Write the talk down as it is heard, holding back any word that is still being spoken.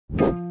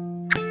VPFI!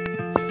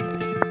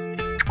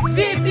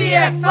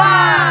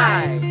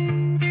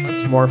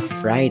 Once more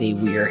Friday,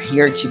 we are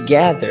here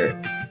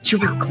together to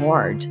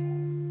record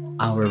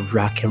our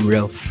Rock and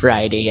Roll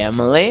Friday,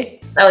 Emily.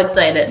 So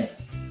excited.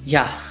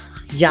 Yeah,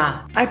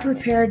 yeah. I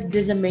prepared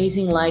this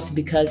amazing light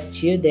because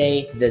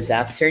today, this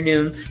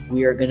afternoon,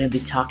 we are gonna be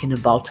talking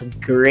about a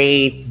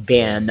great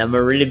band. I'm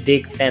a really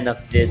big fan of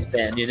this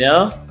band, you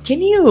know?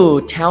 Can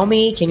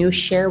you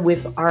share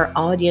with our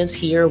audience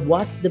here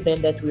what's the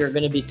band that we are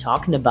gonna be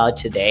talking about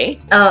today?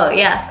 Oh,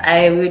 yes,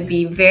 I would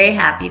be very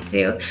happy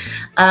to.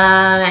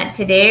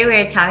 Today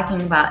we're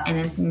talking about, and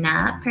it's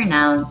not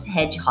pronounced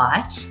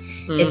Hedgehog.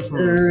 It's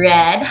Mhm.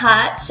 Red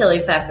Hot Chili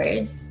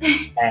Peppers.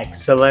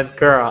 Excellent,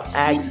 girl.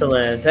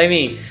 Excellent. I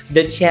mean,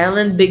 the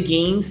challenge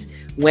begins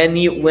when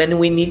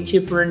we need to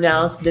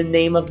pronounce the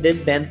name of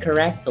this band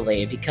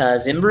correctly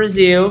because in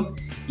Brazil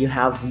you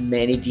have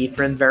many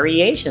different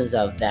variations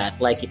of that,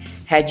 like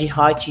Red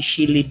Hot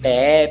Chili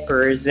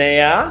Peppers.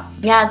 Yeah.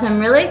 Yes, I'm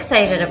really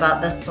excited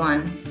about this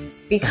one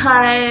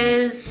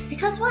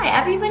because why?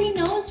 Everybody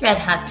knows Red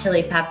Hot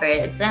Chili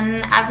Peppers,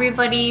 and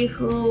everybody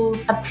who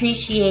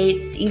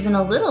appreciates even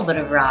a little bit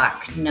of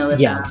rock knows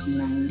Yeah.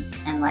 them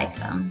and like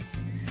them.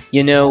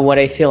 You know what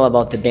I feel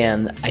about the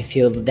band? I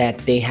feel that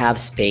they have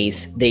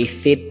space. They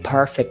fit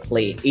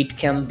perfectly. It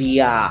can be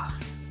a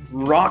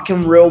rock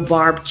and roll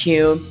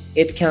barbecue.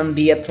 It can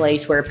be a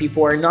place where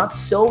people are not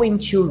so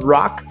into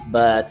rock,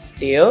 but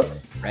still,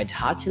 Red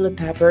Hot Chili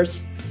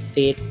Peppers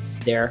fits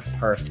there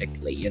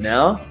perfectly, you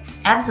know?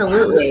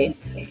 Absolutely.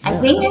 I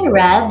think I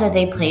read that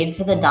they played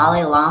for the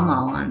Dalai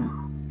Lama one.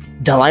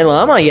 Dalai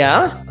Lama,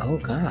 yeah? Oh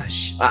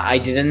gosh, I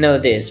didn't know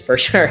this for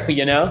sure,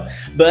 you know?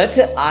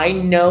 But I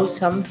know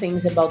some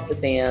things about the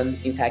band.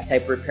 In fact, I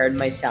prepared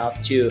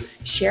myself to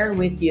share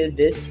with you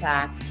this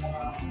fact.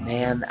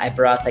 Man, I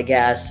brought, I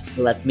guess,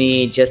 let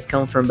me just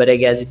confirm, but I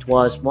guess it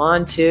was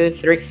one, two,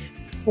 three,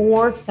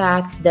 four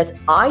facts that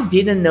I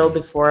didn't know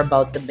before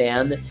about the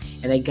band.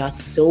 And I got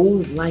so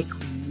like,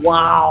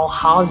 wow,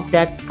 how's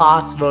that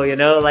possible, you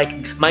know? Like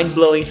mind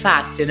blowing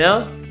facts, you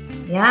know?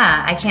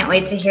 Yeah, I can't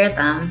wait to hear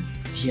them.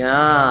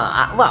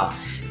 Yeah. Well,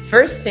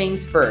 first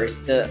things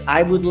first.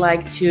 I would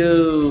like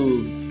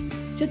to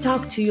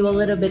talk to you a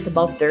little bit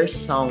about their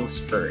songs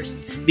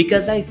first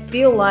because I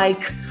feel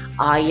like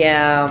I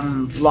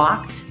am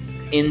blocked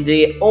in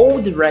the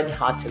old Red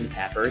Hot Chili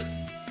Peppers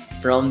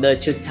from the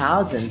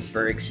 2000s,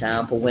 for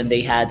example, when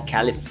they had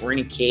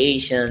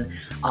Californication,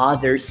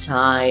 Other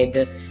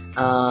Side.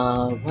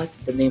 What's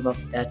the name of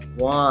that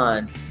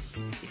one?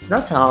 It's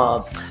not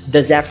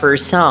the Zephyr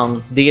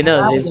song. Do you know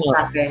I love this the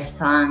one? Zephyr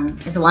song.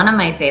 It's one of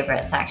my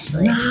favorites,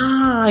 actually.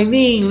 Nah, I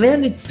mean,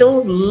 man, it's so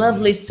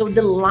lovely. It's so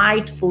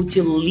delightful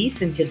to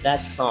listen to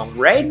that song,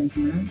 right?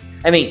 Mhm.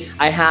 I mean,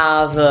 I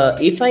have,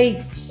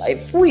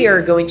 if we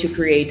are going to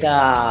create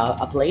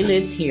a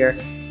playlist here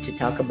to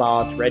talk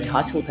about Red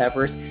Hot Chili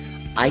Peppers,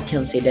 I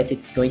can say that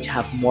it's going to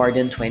have more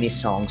than 20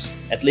 songs,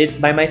 at least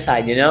by my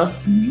side, you know?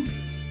 Mhm.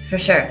 For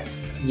sure.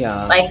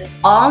 Yeah. Like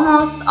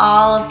almost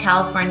all of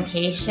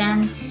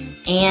Californication,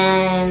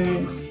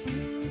 and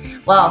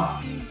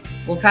well,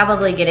 we'll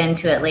probably get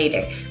into it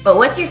later. But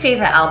what's your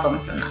favorite album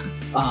from them?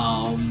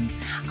 Um,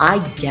 I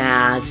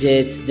guess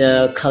it's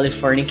the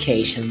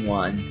Californication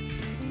one.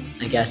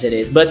 I guess it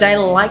is. But I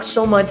like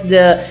so much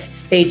the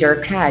Stage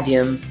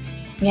Arcadium.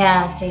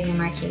 Yeah, Stadium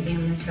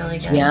Arcadium is really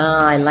good. Yeah,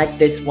 I like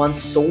this one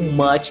so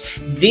much.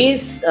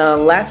 This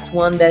last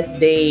one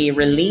that they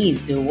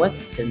released,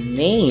 what's the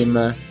name?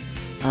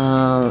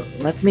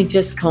 Let me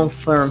just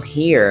confirm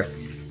here.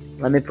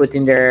 Let me put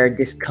in their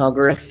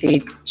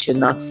discography to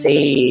not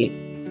say.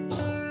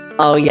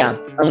 Oh, yeah,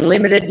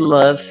 Unlimited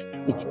Love.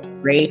 It's a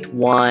great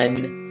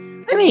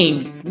one. I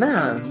mean,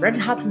 man, Red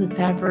Hot Chili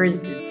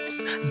Peppers, it's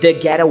the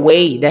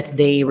Getaway that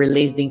they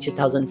released in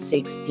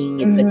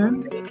 2016. It's a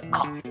Hmm. great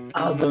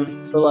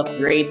album full of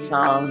great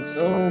songs.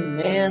 Oh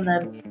man,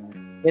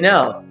 you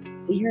know,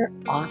 they're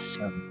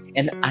awesome.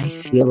 And I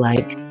feel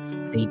like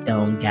they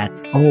don't get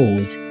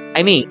old.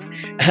 I mean,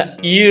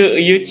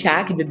 you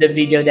checked the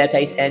video that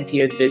I sent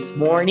you this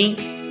morning.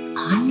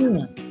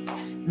 Awesome.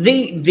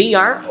 Yeah, they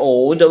are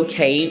old,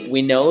 okay?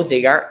 We know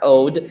they are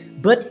old,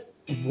 but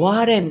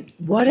what an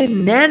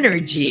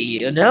energy,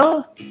 you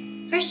know?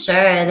 For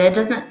sure. That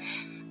doesn't.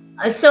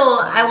 So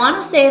I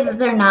want to say that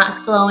they're not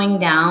slowing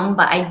down,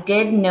 but I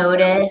did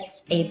notice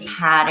a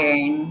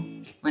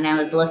pattern when I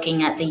was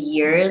looking at the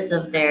years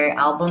of their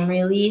album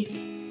release.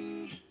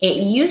 It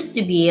used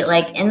to be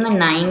like in the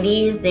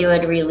 90s, they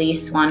would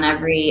release one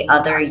every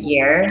other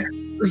year.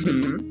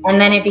 Mhm. And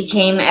then it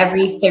became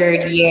every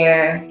third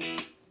year,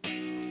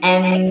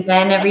 and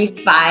then every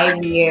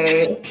 5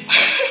 years.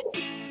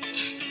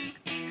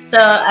 So,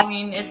 I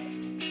mean,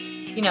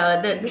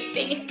 the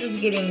space is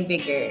getting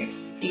bigger.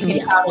 You can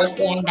Yeah. tell they're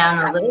slowing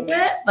down a little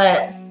bit,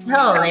 but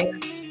still, like,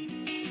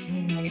 I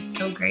mean, they're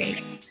so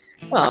great.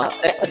 Well,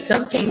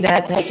 something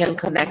that I can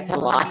connect a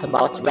lot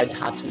about Red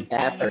Hot Chili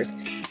Peppers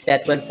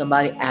that when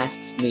somebody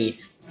asks me,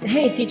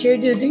 "Hey, teacher,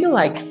 do you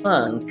like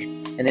funk?"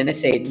 And then I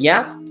say,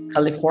 "Yeah."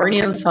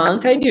 Californian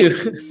funk, I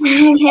do.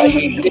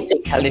 It's a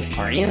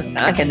Californian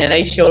funk, and then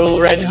I show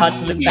Red Hot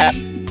Chili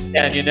Peppers,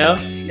 and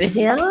and I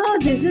say, "Oh,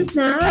 this is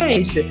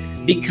nice,"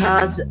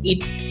 because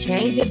it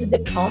changed the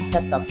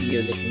concept of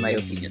music, in my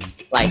opinion.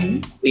 Like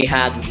Mhm. we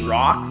had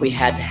rock, we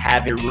had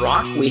heavy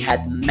rock, we had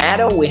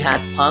metal, we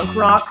had punk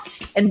rock,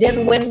 and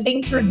then when they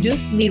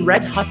introduced me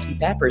Red Hot Chili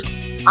Peppers,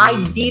 I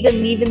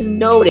didn't even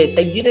notice.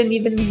 I didn't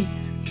even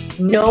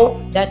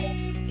know that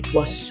it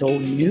was so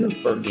new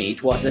for me.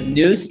 It was a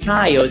new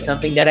style,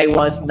 something that I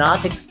was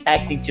not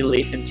expecting to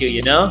listen to,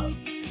 you know?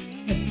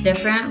 It's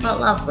different but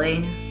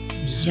lovely.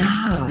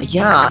 Yeah,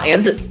 yeah.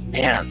 And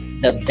man,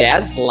 the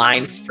best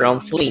lines from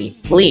Flea,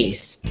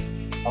 please.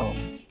 Oh,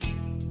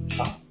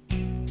 oh,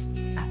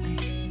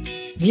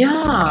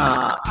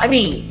 yeah. I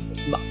mean,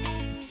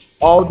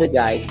 all the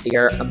guys, they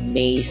are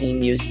amazing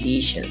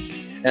musicians.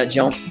 Now,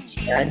 John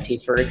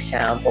Frusciante, for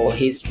example,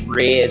 his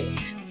riffs,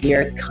 they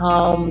are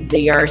calm,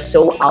 they are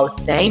so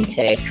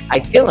authentic. I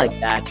feel like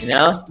that, you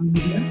know?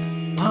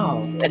 Mhm.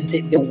 Wow, and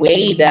the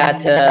way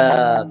that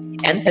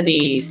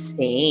Anthony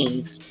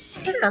sings,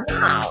 yeah,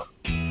 wow.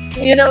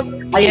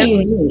 I Very am.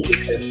 unique.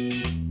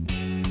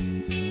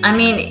 I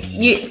mean,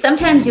 you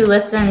sometimes you're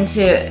listening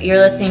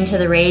to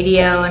the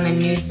radio and a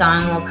new song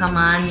will come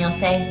on and you'll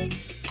say,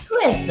 "Who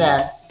is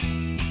this?"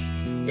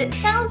 It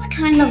sounds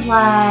kind of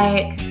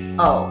like,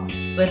 oh,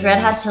 with Red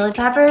Hot Chili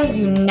Peppers,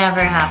 you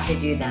never have to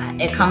do that.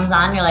 It comes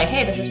on, you're like,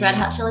 "Hey, this is Red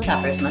Hot Chili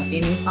Peppers, must be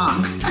a new song."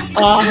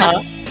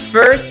 Uh-huh.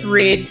 First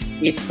read,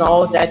 it's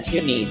all that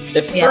you need.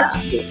 The first Yeah.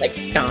 read, like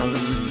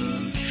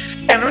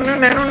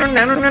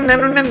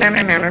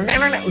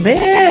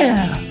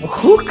there.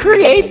 Who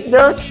creates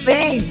those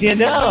things?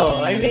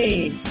 I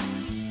mean,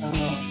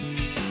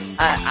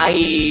 uh,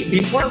 I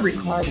before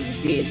recording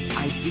this,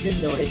 I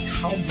didn't notice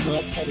how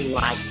much I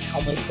liked,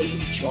 how much I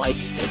enjoyed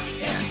this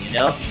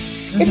band.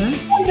 It's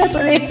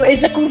Mhm.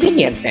 it's a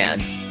convenient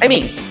band. I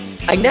mean,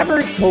 I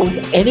never told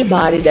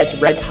anybody that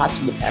Red Hot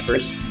Chili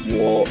Peppers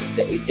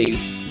they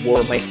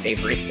were my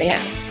favorite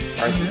band,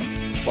 or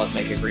Mhm. was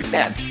my favorite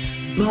band.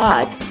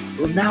 But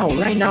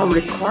right now,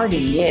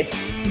 recording it,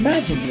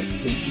 imagine if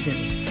they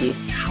didn't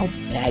exist, how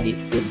bad it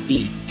would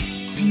be.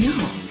 I know.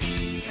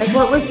 Like,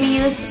 what would we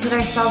use to put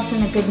ourselves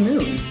in a good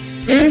mood?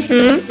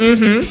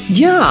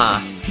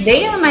 Yeah.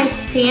 They are my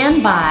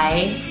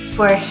standby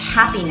for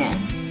happiness.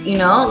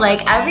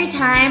 Like every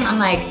time I'm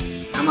like,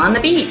 I'm on the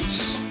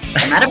beach,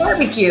 I'm at a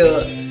barbecue,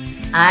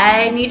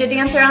 I need to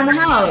dance around the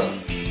house.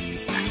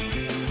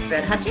 It's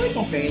Red Hot Chili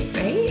Peppers,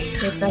 right?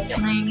 Because that's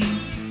my.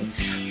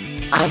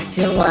 I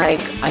feel like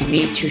I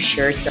need to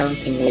share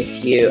something with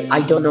you. I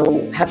don't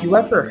know, have you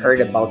ever heard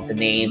about the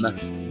name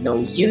No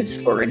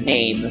Use for a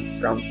Name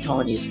from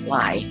Tony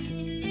Sly?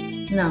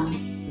 No.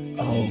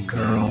 Oh,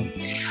 girl.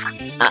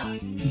 Uh,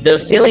 the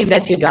feeling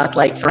that you got,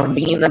 like, from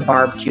being in a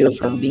barbecue,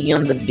 from being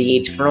on the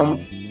beach, from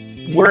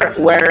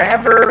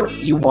wherever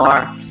you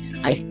are,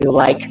 I feel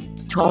like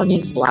Tony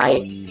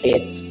Sly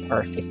fits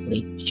perfectly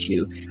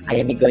too. I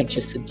am going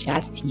to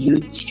suggest you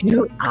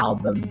two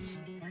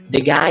albums. The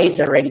guy is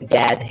already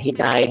dead. He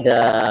died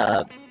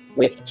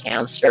with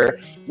cancer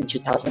in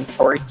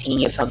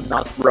 2014, if I'm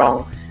not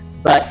wrong.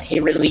 But he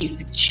released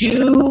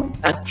two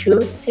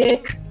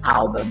acoustic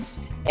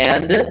albums.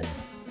 And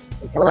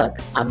take a look,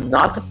 I'm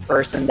not a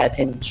person that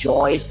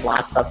enjoys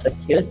lots of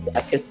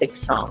acoustic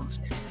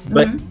songs.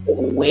 But Mhm. the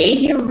way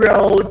he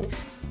wrote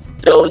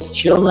those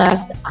two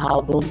last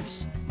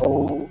albums,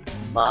 oh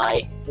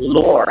my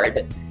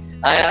lord.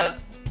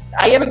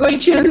 I am going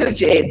to,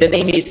 the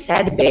name is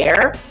Sad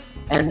Bear,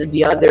 and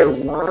the other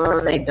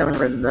one I don't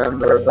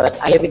remember, but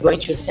I am going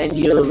to send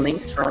you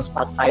links from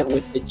Spotify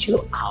with the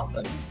two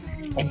albums,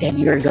 and then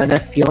you're gonna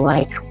feel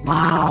like,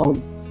 wow,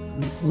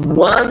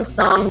 one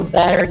song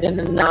better than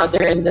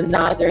another and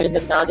another and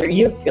another.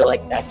 You feel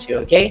like that too,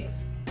 okay?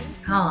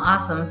 Oh,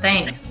 awesome.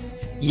 Thanks.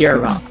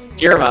 You're welcome.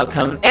 You're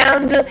welcome.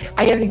 And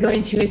I am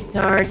going to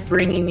start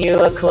bringing you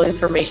a cool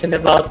information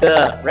about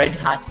the Red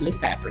Hot Chili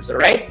Peppers, all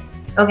right?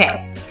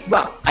 Okay.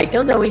 Well, I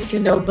don't know if you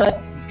know,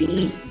 but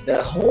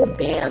the whole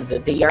band,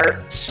 they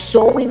are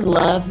so in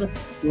love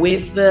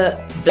with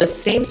the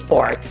same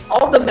sport.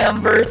 All the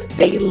members,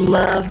 they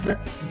love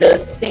the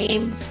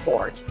same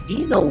sport. Do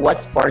you know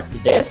what sport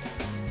is this?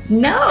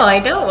 No, I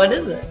don't. What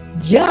is it?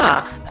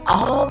 Yeah,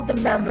 all the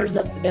members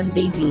of the band,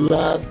 they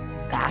love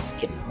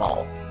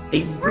basketball.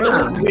 They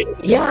really,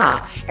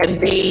 yeah, and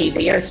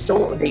they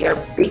are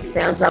big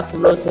fans of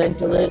Los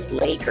Angeles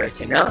Lakers,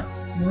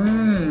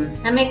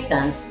 That makes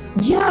sense.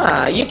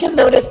 Yeah, you can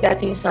notice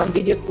that in some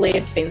video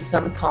clips, in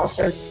some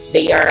concerts,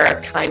 they are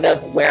kind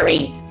of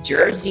wearing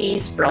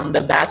jerseys from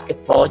the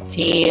basketball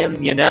team.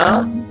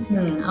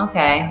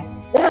 Okay.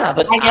 Yeah,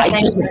 but I guess I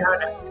didn't, never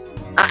noticed.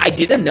 I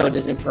didn't know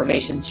this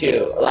information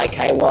too. Like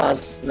I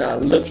was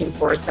looking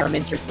for some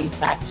interesting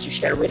facts to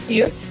share with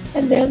you,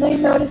 and then I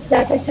noticed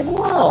that I said,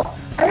 "Wow,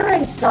 I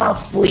already saw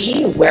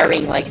Flea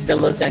wearing like the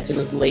Los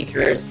Angeles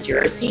Lakers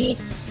jersey,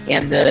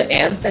 and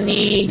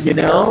Anthony."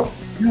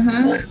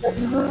 Mhm. I said,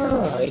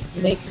 "Oh, it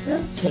makes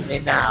sense to me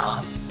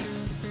now."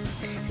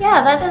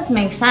 Yeah, that does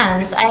make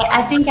sense.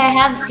 I think I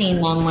have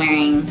seen them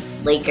wearing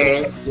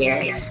Lakers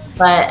gear,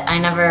 but I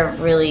never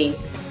really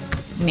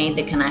made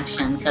the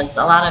connection because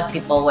a lot of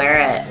people wear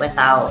it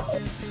without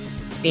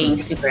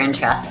being super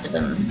interested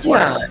in the sport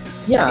Yeah,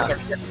 yeah.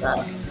 because of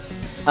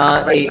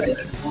the They,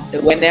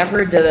 commercial.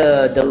 whenever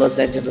the Los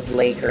Angeles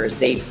Lakers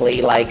they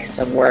play like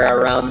somewhere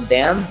around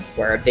them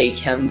where they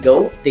can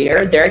go,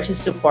 they're there to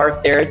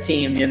support their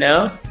team. You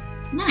know.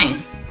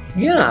 Nice.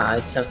 Yeah,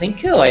 it's something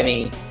cool. I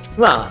mean,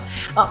 well,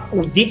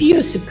 did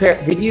you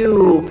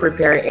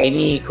prepare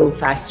any cool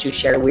facts to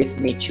share with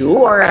me too,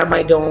 or am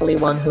I the only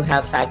one who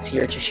have facts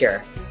here to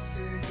share?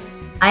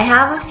 I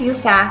have a few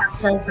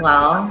facts as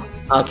well,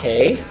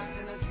 Okay,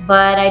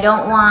 but I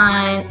don't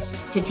want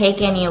to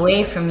take any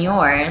away from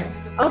yours.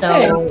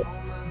 okay. So,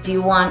 do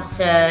you want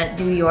to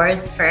do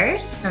yours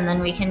first and then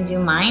we can do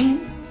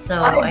mine? So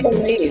I I can.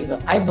 believe,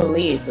 I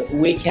believe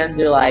we can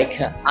do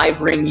like I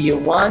bring you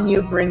one,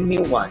 you bring me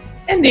one,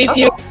 and if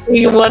you Okay.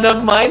 bring one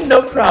of mine,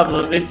 no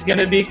problem. It's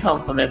gonna be a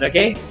compliment,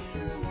 okay?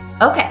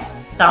 Okay.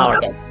 All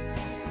Sounds right. good.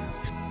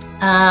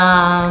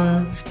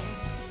 Um,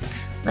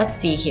 let's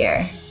see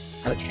here.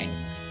 Okay.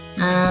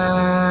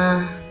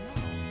 Uh,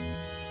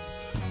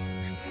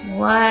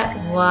 what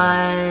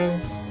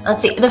was,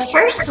 let's see, the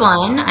first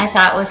one I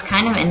thought was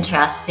kind of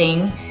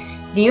interesting.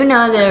 Do you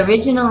know the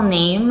original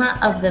name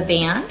of the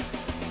band?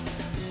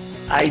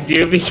 I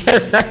do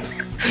because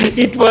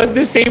it was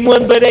the same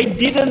one, but I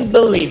didn't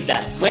believe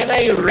that. When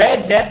I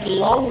read that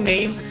long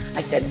name,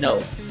 I said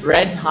no.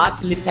 Red Hot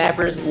Chili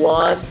Peppers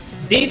was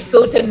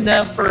difficult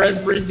enough for us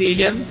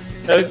Brazilians.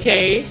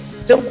 Okay,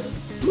 so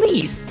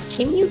please,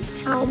 can you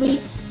tell me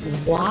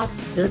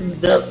what's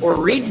the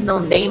original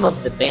name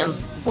of the band,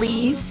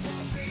 please?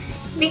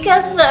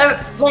 Because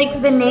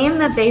the name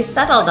that they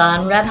settled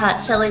on, Red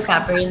Hot Chili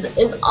Peppers,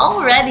 is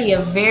already a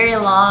very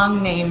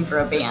long name for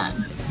a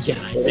band. Yeah,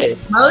 it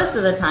is. Most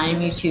of the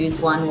time you choose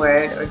one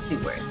word or two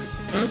words.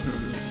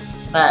 Mhm.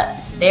 But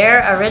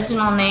their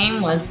original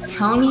name was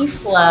Tony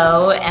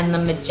Flo and the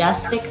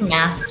Majestic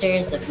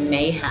Masters of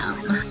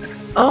Mayhem.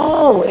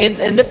 Oh,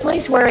 and the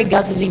place where I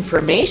got this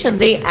information,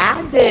 they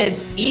added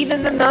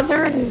even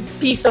another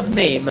piece of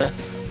name.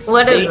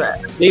 What is They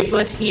it? they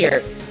put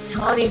here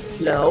Tony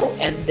Flo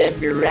and the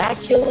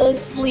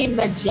miraculously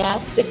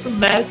majestic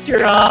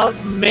master of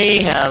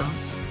mayhem.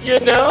 You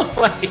know,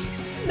 like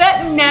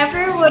That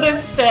never would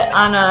have fit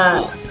on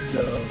a.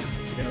 no,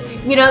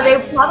 no. They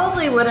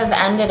probably would have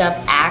ended up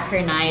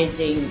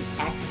acronym.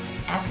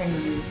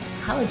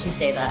 How would you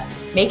say that?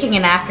 Making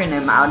an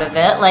acronym out of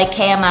it, like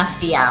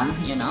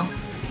KMFDM.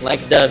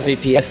 Like the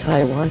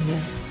VPFI one. Yeah.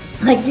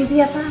 Like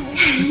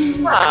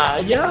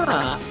VPFI.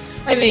 Yeah.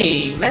 I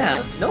mean,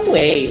 man, no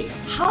way.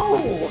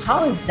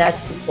 How is that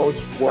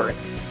supposed to work?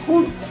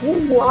 Who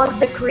was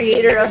the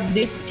creator of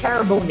this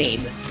terrible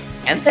name?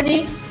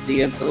 Anthony? Do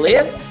you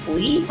believe?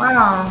 Lee?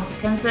 Well,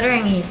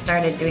 considering he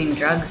started doing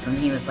drugs when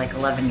he was like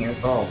 11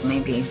 years old,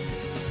 maybe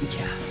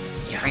Yeah.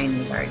 his brain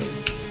was already.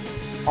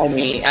 I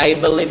mean, I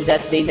believe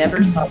that they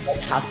never thought of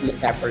Hot Chili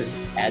Peppers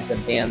as a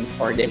band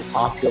for the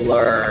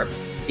popular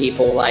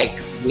people like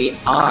we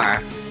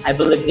are. I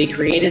believe they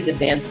created the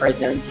band for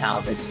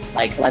themselves.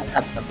 Like, let's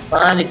have some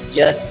fun. It's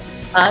just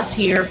us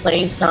here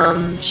playing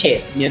some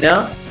shit, you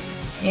know?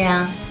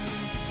 Yeah.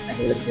 I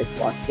believe this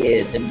was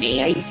the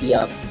main idea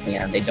of the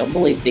band. I don't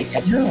believe they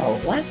said, no,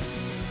 what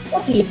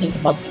do you think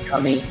about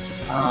becoming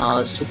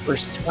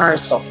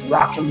superstars of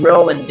rock and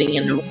roll and being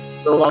in the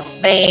Hall of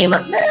Fame?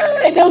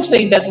 Nah, I don't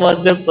think that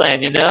was the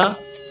plan, you know?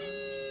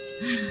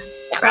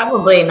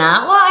 Probably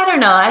not. Well, I don't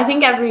know. I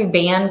think every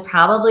band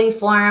probably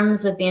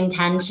forms with the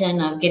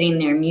intention of getting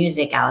their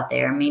music out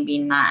there. Maybe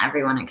not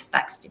everyone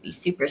expects to be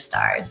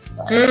superstars,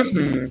 but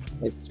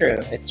It's true.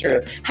 It's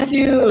true. Have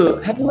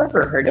you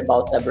ever heard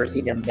about a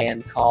Brazilian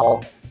band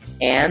called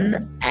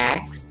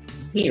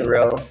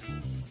NX0?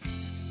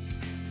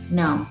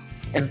 no.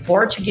 In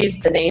Portuguese,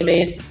 the name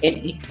is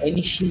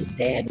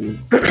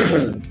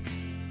NX0.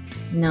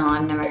 No,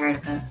 I've never heard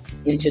of it.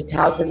 In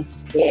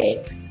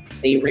 2006,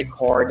 they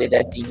recorded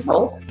a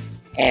demo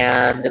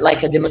and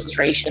like a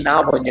demonstration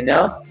album, you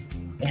know,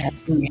 and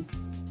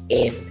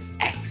it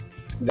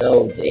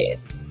exploded.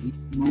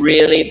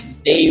 Really,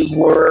 they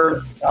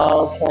were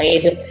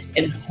played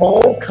in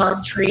whole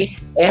country.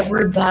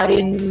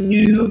 Everybody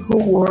knew who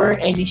were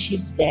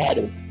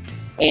NX0.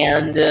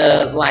 And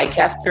like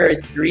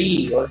after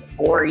 3 or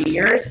 4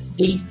 years,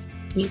 they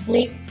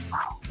simply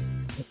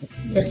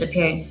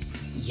Disappeared.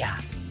 yeah,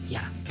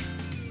 yeah.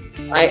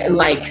 I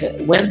like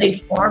when they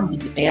formed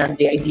the band.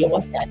 The idea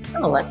was that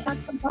let's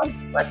have some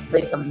fun. Let's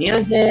play some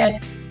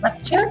music.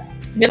 Let's just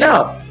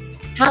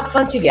have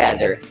fun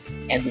together.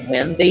 And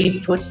when they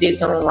put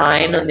this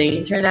online on the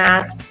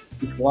internet,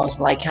 it was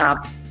like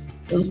a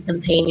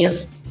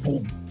instantaneous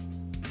boom.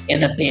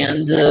 And the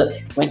band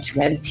went to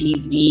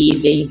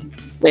MTV. They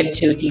went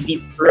to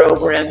TV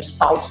programs,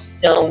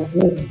 Faustão,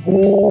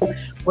 Gugu,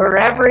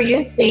 wherever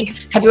you think.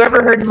 Have you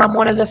ever heard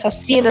Mamonas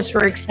Assassinas,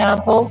 for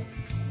example?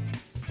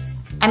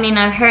 I mean,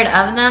 I've heard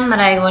of them, but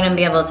I wouldn't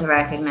be able to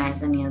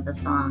recognize any of the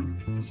songs.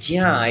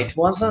 Yeah, it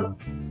wasn't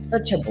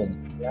such a boom.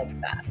 like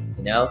that,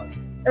 you know.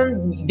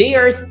 And they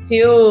are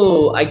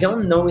still, I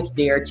don't know if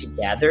they are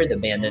together, the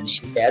band and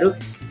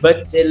Chitero,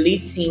 but the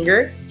lead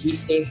singer, Di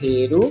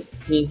Ferreiro,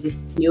 is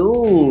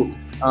still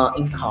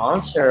in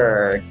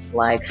concerts,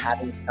 like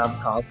having some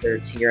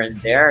concerts here and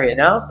there, you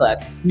know.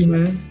 But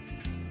Mhm.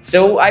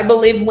 so I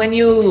believe when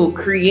you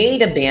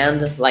create a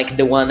band like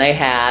the one I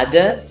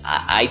had,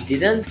 I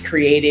didn't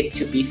create it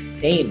to be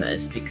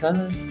famous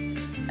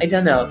because I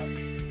don't know.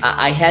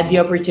 I had the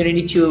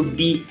opportunity to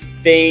be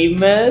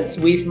famous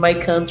with my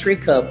country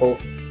couple.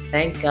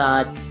 Thank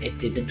God it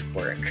didn't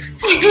work.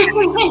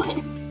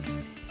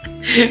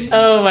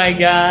 Oh my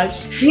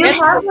gosh. You And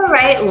have the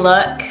right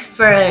look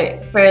for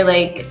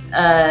like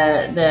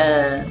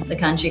the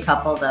country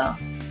couple though.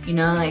 You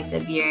know, like the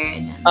beard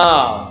and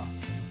oh,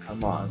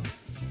 come on.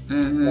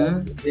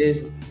 mm-hmm.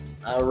 This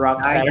rock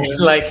Are guy you?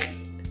 like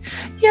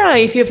yeah,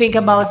 if you think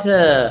about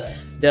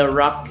the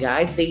rock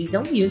guys, they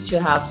don't used to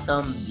have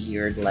some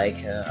beard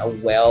like a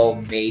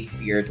well-made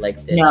beard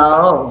like this.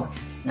 No.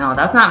 No,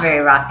 that's not very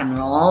rock and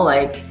roll.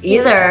 Like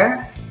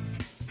either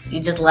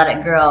you just let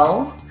it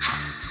grow.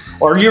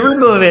 Or you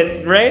remove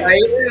it, Or right?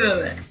 you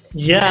remove it.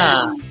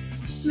 Yeah,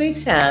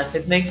 makes sense.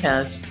 It makes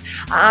sense.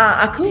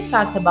 A cool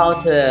fact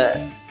about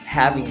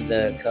having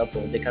the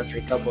couple, the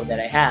country couple that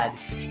I had,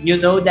 you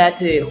know that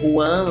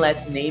Juan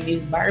last name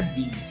is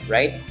Barbie,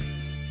 right?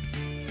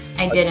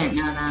 I didn't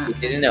know You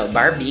that. didn't know.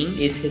 Barbin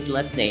is his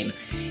last name.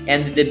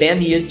 And the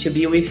band used to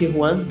be with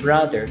Juan's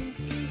brother.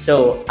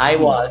 So I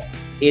was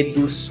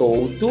Edu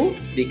Souto,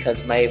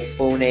 because my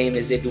full name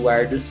is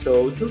Eduardo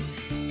Souto.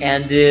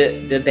 And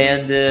the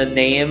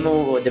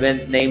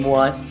band's name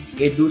was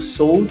Edu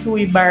Souto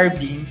e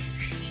Barbin.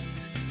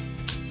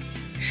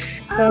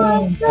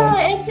 Oh,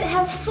 it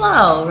has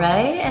flow,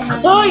 right? It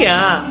has Oh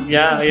yeah,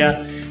 yeah,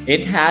 yeah.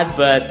 It had,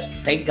 but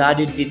thank God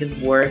it didn't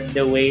work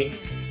the way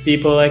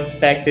people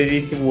expected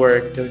it to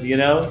work, you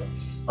know?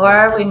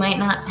 or we might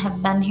not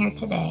have been here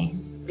today.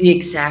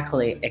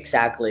 Exactly,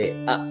 exactly.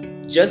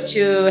 Just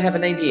to have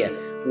an idea,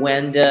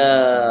 when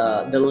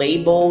the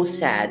label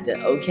said,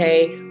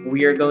 "Okay,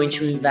 we are going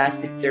to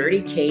invest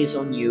 30Ks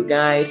on you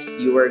guys.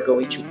 You are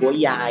going to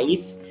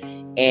Goiás,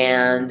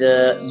 and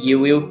you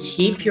will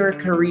keep your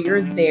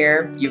career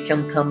there. You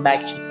can come back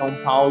to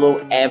São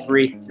Paulo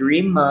every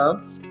 3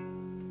 months."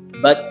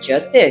 But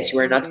just this, you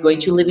are not going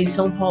to live in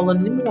São Paulo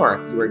anymore.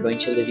 You are going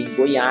to live in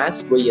Goiás,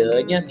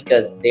 Goiânia,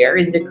 because there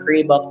is the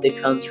crib of the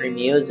country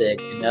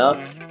music, you know?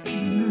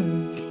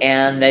 Mm.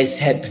 And I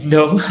said,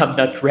 no, I'm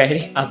not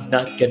ready. I'm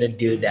not gonna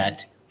do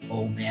that.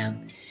 Oh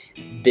man.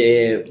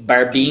 The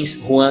Barbin's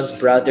Juan's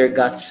brother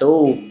got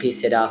so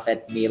pissed off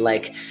at me,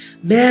 like,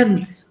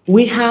 man,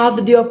 we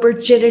have the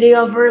opportunity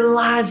of our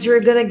lives.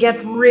 We're gonna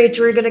get rich,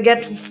 we're gonna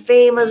get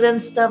famous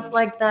and stuff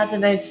like that.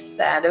 And I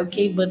said,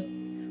 okay, but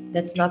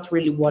that's not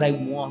really what I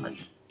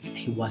want.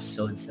 He was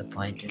so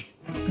disappointed.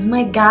 Oh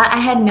my God, I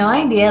had no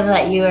idea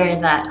that you were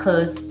that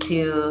close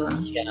to.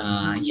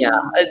 Yeah, yeah.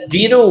 Do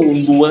you know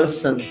Luan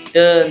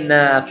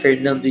Santana,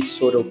 Fernando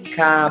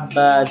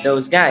Sorocaba,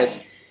 those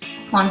guys?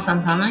 Juan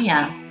Santana,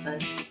 yes, but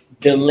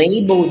The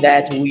label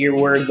that we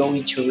were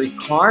going to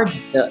record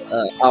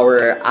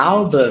our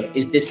album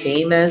is the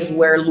same as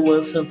where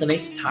Luan Santana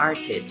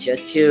started,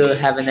 just to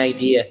have an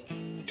idea.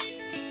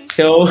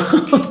 So,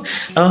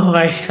 oh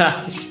my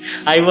gosh,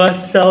 I was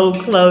so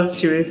close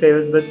to be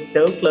famous, but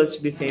so close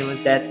to be famous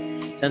that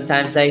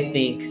sometimes I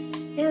think,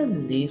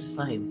 and if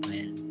I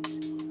went?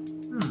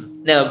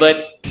 No,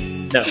 but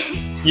no,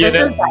 you this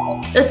know, is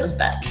bad. This is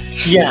bad.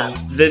 yeah,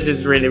 this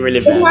is really, really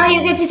Because bad. now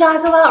you get to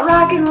talk about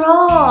rock and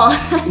roll.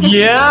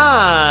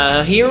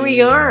 Yeah, here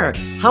we are.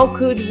 How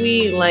could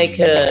we, like,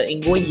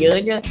 in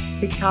Goiânia,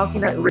 be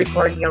talking,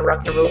 recording a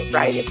rock and roll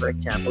Friday, for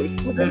example?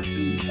 It wouldn't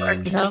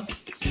work, you know?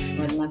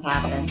 Wouldn't have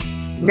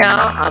happened.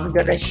 Now I'm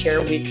gonna share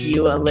with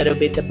you a little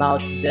bit about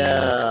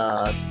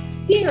the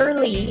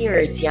early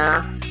years,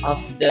 yeah, of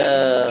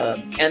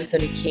the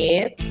Anthony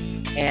Kids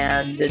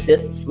and the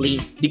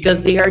Fleet,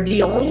 because they are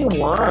the only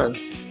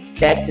ones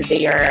that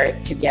they are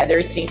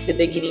together since the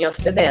beginning of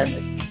the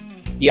band.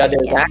 The other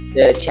Yeah. guys,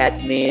 the Chad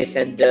Smith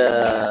and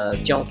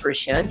John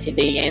Frusciante,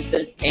 they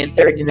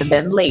entered in the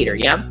band later,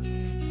 yeah.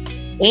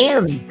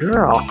 And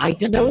girl, I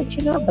don't know if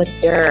you know, but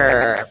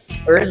their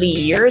early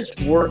years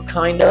were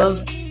kind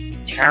of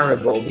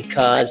terrible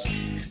because,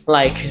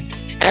 like,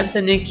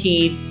 Anthony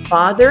Kied's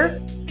father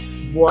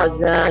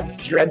was a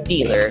drug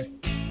dealer.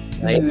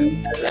 Right?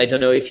 Mhm. I don't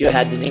know if you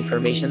had this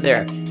information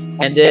there.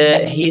 And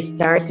he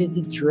started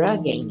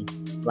drugging,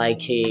 like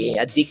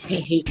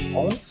addicting his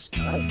own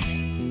son.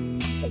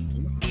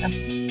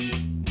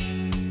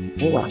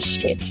 Full of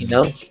shit, you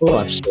know? Full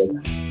of shit.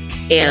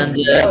 And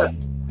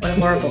What a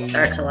horrible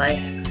start to life.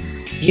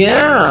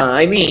 yeah,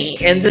 I mean,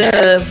 and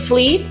the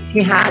Fleet,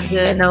 he had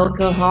an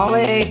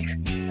alcoholic,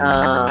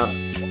 how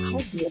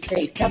do you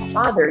say,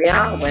 stepfather,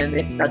 yeah? When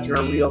it's not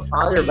your real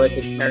father, but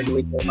it's married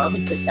with your mom,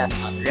 it's a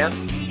stepfather, yeah?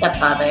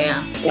 Stepfather,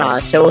 yeah. Yeah,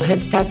 so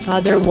his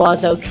stepfather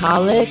was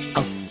alcoholic.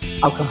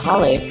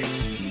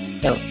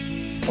 No,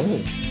 oh,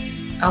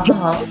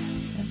 Alcohol.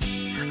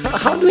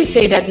 how do we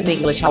say that in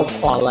English?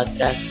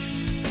 Alcoólatra.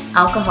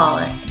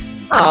 Alcoholic.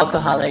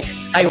 Alcoholic.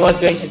 I was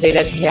going to say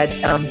that he had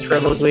some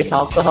troubles with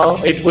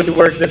alcohol. It would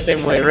work the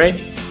same way, right?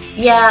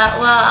 Yeah,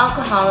 well,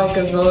 alcoholic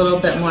is a little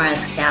bit more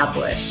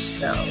established.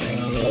 So, like,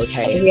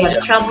 Okay. if you So,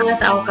 have trouble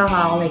with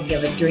alcohol, like you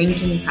have a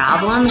drinking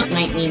problem, it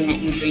might mean that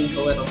you drink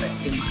a little bit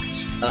too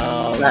much.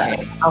 But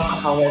okay.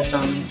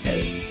 alcoholism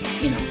is,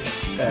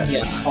 the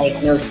Yeah.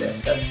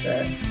 diagnosis of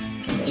the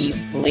condition.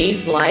 In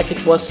Lee's life,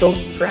 it was so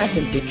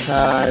present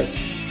because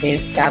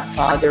his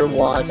stepfather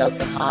was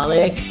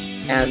alcoholic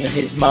and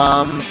his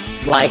mom,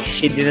 like,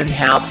 she didn't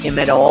help him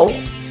at all.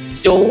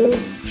 So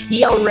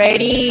he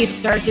already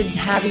started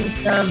having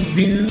some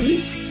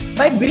booze.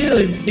 By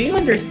booze, do you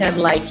understand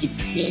like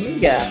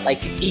pinga,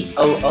 like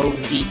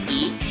Pooze?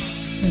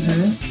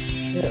 hmm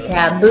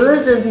Yeah,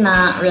 booze is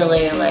not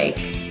really like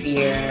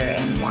beer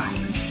and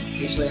wine. It's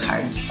usually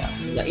hard stuff.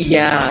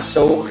 Yeah,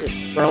 so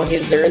from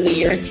his early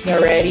years, he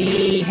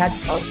already had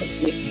contact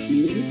with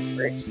booze,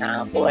 for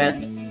example,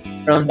 and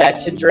from that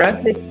to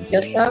drugs, it's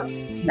just a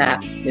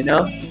snap, you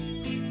know?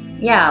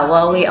 Yeah,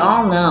 well, we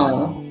all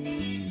know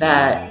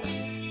that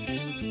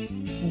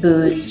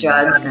booze,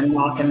 drugs, and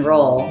rock and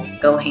roll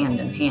go hand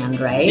in hand,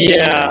 right?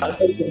 Yeah,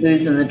 The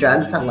booze and the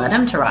drugs that led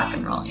him to rock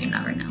and roll. You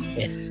never know.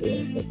 it's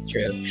true. It's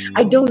true.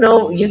 I don't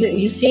know.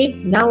 You see,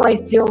 now I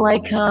feel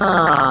like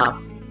a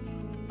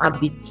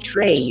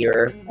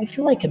betrayer. I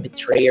feel like a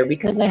betrayer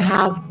because I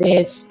have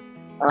this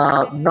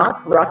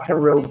not rock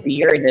and roll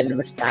beard and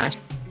mustache.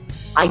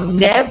 I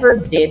never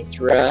did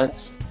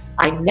drugs.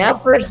 I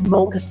never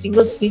smoked a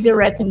single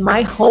cigarette in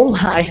my whole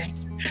life.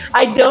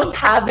 I don't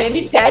have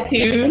any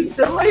tattoos,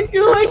 so I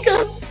feel like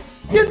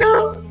you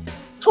know,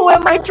 who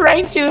am I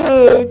trying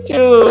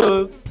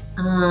to?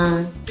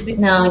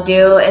 No,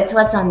 dude, it's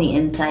what's on the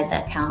inside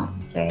that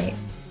counts, right?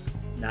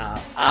 No.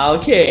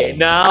 Okay.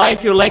 Now I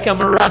feel like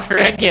I'm a rocker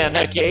again.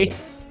 Okay.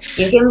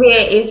 You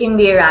can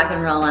be rock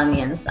and roll on the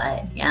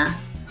inside. Yeah.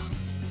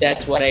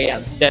 That's what I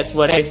am. That's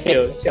what I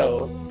feel.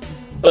 So,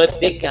 but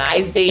the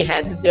guys, they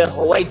had the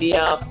whole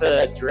idea of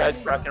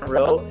drugs, rock and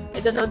roll. I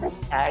don't know the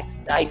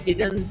sex. I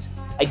didn't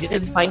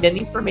find any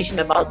information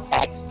about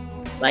sex,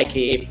 like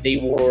if they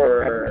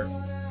were,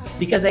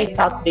 because I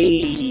thought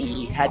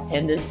they had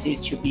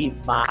tendencies to be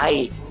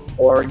bi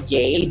or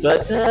gay,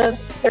 but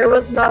there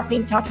was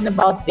nothing talking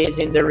about this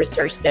in the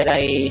research that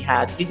I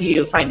had. Did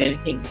you find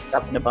anything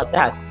talking about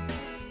that?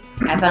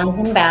 I found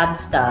some bad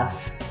stuff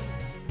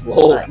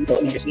Whoa. about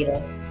Okay.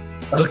 Nikitas.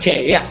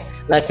 Okay, yeah.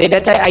 Let's say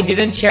that I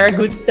didn't share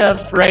good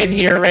stuff right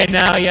here, right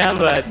now. Yeah,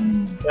 but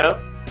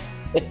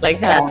it's like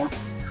that. Yeah,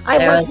 I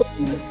there was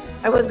was.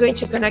 I was going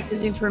to connect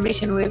this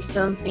information with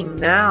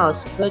something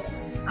else, but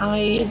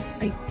I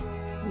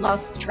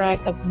lost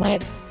track of my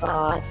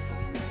thought.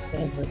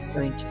 I was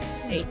going to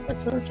say it was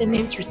something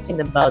interesting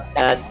about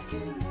that.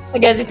 I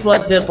guess it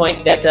was the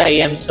point that I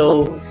am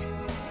so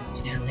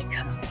angelic.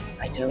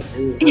 I don't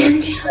do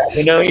that.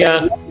 You know,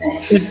 yeah,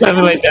 it's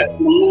something like that.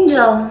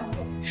 Angel.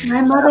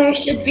 My mother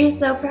should be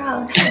so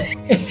proud.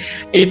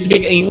 It's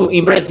big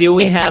in Brazil.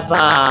 We have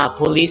a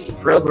police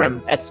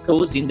program at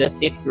schools in the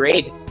 5th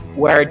grade,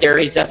 where there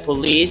is a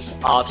police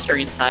officer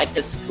inside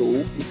the school,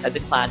 inside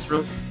the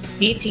classroom,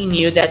 teaching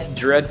you that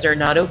drugs are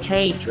not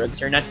okay,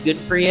 drugs are not good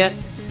for you,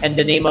 and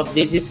the name of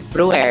this is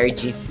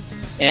Proerd.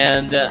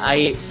 And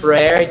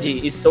Proerd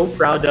is so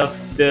proud of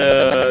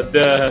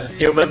the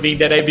human being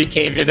that I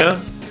became. You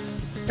know,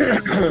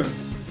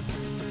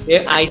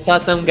 yeah, I saw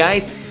some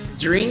guys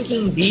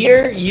drinking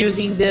beer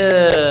using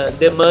the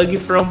mug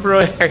from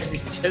Proerd.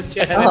 Just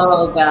to have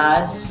Oh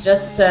gosh,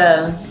 just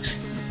to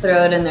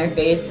throw it in their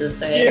faces.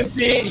 you Right?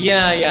 see,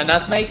 yeah,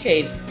 not my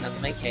case,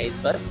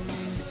 but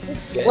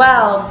it's good.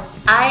 Well,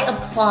 I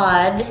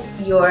applaud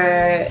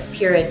your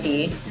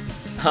purity,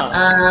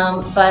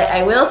 Huh. but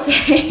I will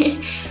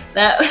say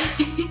that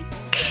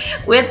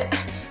with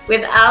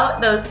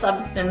without those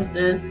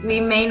substances, we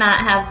may not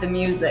have the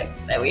music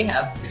that we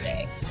have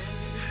today.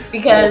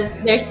 Because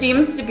there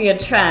seems to be a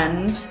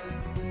trend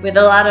with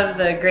a lot of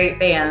the great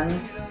bands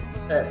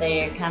that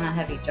they are kind of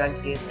heavy drug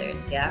users,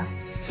 yeah?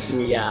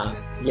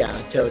 Yeah,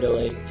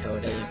 totally.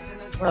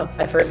 Well,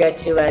 I forgot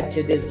to add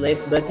to this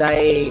list, but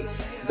I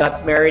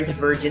got married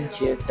virgin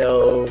too,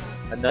 so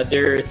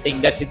another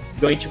thing that it's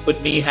going to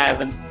put me in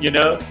heaven, you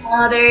know?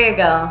 Oh, there you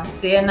go.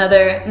 See,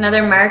 another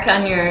mark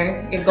on your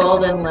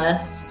golden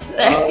list.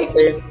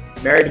 Okay.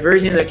 Married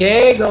virgin,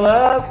 okay, go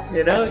up,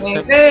 you know?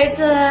 You're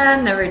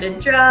virgin, never did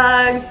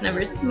drugs,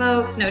 never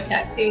smoked, no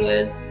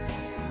tattoos.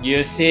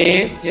 You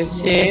see?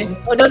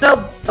 Oh,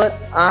 no, but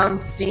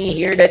I'm seeing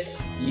here that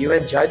you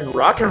enjoyed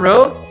rock and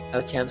roll.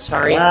 Okay, I'm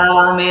sorry.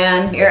 Oh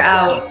man, you're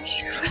out.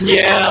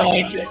 Yeah,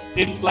 like,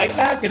 it's like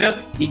that, you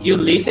know. Did you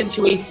listen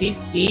to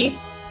AC/DC?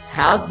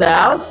 House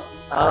Bells?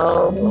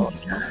 Oh Oh,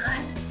 my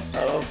god.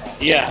 oh,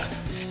 yeah.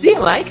 Do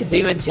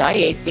you enjoy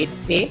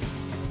AC/DC?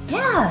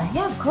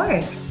 Yeah, of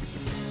course.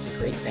 It's a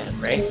great band,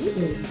 right?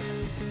 Ooh,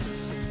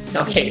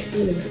 Okay,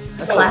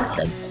 a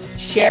classic.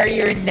 share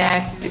your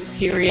next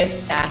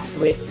curious fact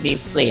with me,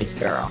 please,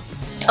 girl.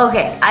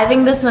 Okay, I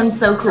think this one's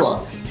so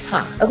cool.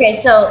 Huh.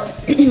 Okay, so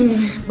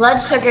blood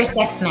sugar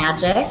sex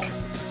magic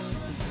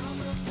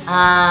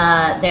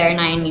their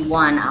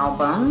 91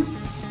 album.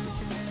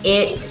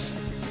 It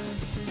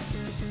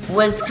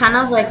was kind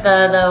of like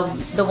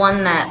the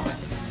one that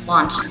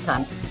launched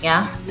them,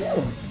 yeah?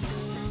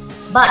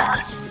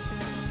 But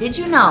did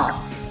you know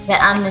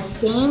that on the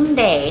same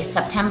day,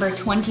 September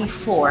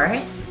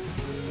 24th,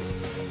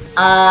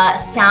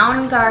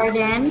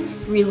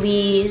 Soundgarden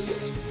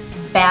released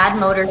Bad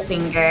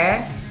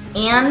Motorfinger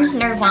and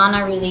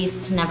Nirvana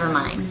released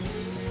Nevermind?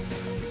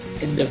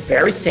 In the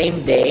very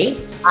same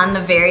day? On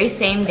the very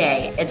same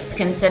day. It's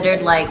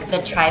considered like the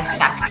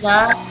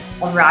trifecta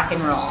of rock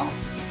and roll.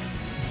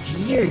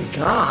 Dear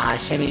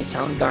gosh, I mean,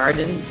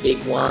 Soundgarden,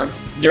 big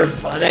ones.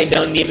 Nirvana, I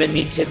don't even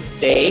need to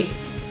say.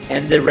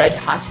 And the Red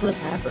Hot Chili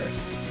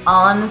Peppers.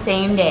 All on the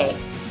same day.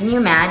 Can you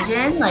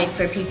imagine, like,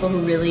 for people who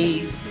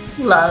really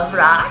love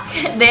rock,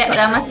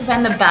 that must have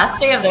been the best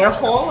day of their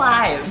whole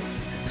lives.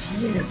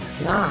 Dear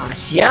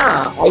gosh,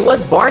 yeah. I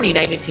was born in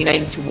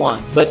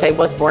 1991, but I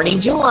was born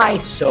in July,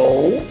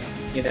 so,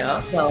 you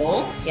know.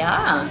 So,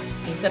 yeah,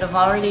 you could have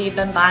already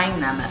been buying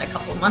them at a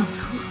couple months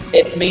old.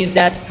 It means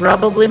that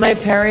probably my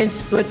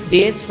parents put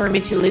this for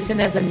me to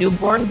listen as a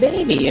newborn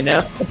baby, you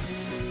know?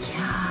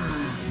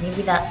 Yeah,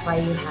 maybe that's why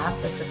you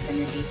have this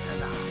affinity for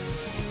rock.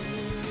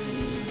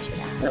 You should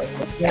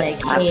ask. Be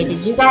like, hey,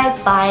 did you guys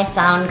buy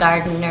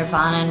Soundgarden,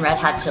 Nirvana, and Red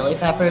Hot Chili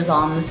Peppers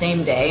all on the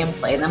same day and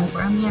play them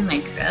for me in my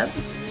crib?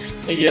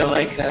 You're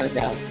like, no.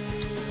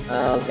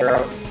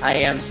 Girl, I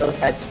am so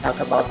sad to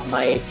talk about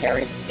my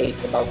parents'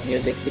 taste about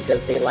music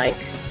because they like,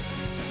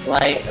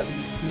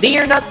 they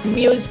are not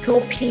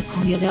musical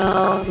people, you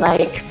know?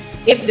 Like,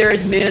 if there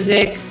is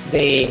music,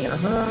 they,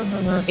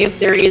 if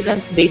there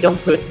isn't, they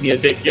don't put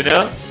music, you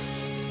know?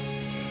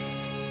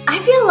 I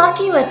feel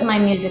lucky with my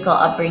musical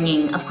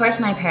upbringing. Of course,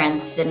 my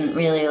parents didn't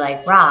really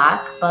like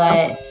rock,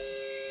 but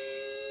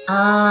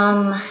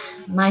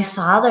my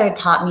father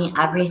taught me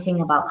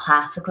everything about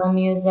classical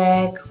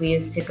music. We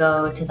used to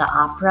go to the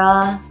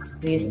opera.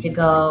 We used to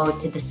go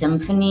to the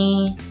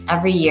symphony.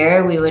 Every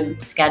year, we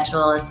would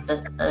schedule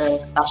a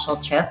special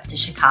trip to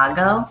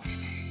Chicago.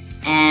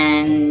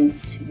 And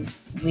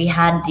we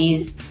had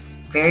these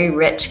very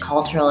rich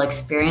cultural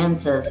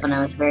experiences when I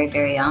was very,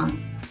 very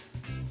young.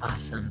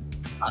 Awesome.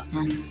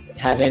 And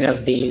Having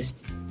of these.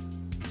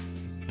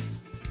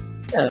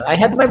 I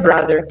had my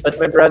brother, but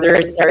my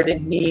brother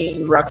started me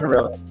in rock and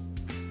roll.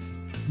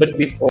 But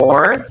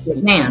before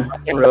man,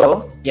 rock and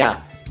roll,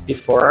 yeah,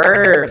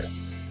 before,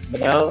 you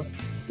know,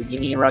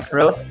 beginning rock and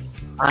roll,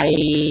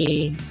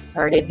 I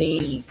started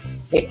in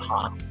hip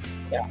hop.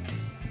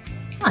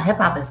 oh, hip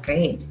hop is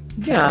great.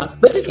 Yeah,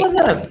 but it was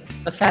a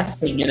fast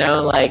thing, you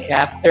know, like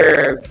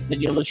after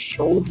Danilo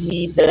showed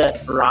me the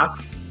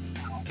rock,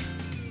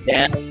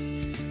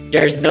 then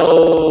there's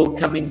no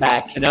coming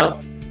back, you know?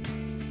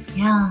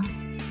 Yeah,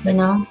 you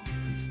know?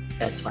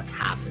 That's what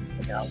happened,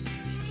 you know?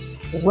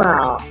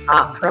 Well,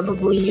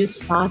 probably you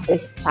saw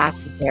this fact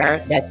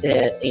there that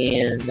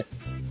in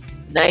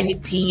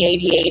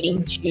 1988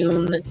 in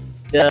June,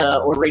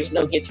 the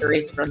original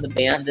guitarist from the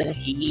band,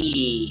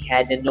 he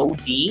had an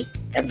OD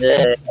and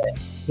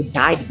he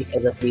died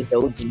because of his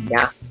OD,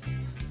 yeah.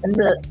 And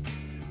the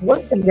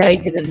one thing that I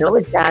didn't know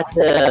is that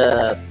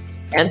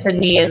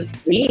Anthony and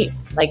Lee,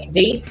 like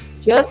they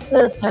just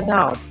said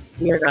out,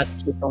 we are not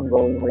keep on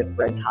going with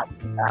Red Hot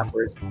Chili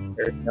Peppers.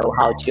 There's no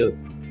how to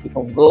keep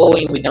on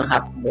going. We don't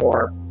have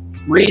more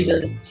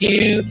reasons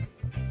to.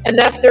 And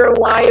after a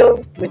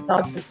while,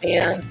 without the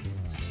band,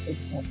 they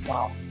said,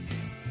 wow.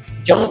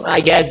 John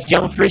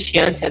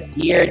Frusciante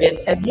appeared and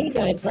said, hey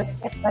guys, let's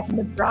get back in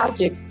the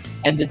project.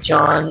 And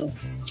John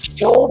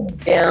showed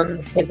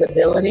them his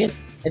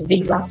abilities and they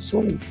got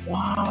so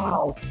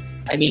wow.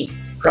 I mean,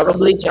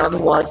 probably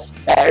John was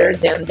better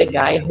than the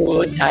guy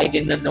who died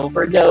in an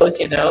overdose,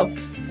 you know?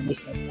 And they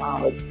said,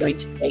 wow, it's going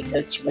to take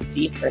us to a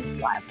different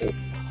level.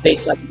 They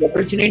took the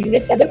opportunity and they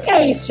said,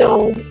 okay,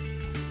 so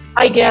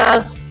I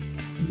guess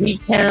we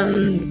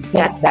can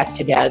get back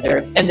together.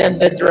 And then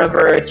the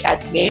drummer,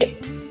 Chad Smith,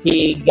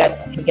 he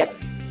got in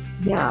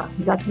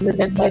the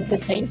band at the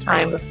same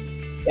time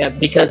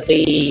because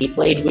they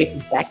played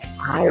with Jack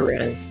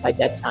Irons by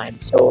that time.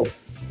 So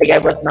the guy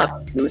was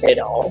not good at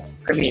all.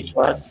 I mean, it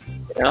was,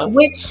 you know.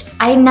 Which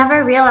I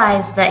never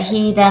realized that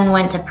he then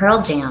went to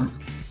Pearl Jam.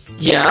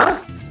 Yeah,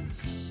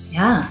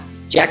 Yeah.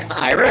 Jack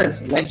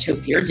Irons went to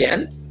Pearl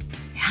Jam.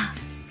 Yeah.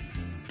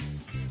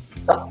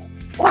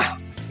 Wow.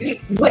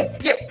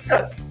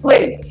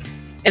 Wait.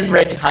 And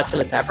Red Hot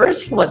Chili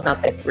Peppers, he was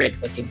not that great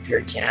looking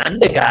Pearl Jam.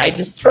 The guy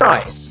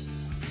destroys.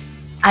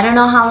 I don't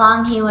know how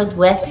long he was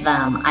with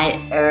them,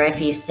 or if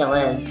he still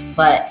is,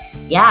 but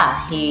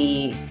yeah,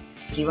 he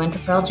went to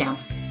Pearl Jam.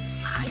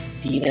 I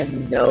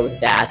didn't know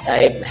that.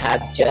 I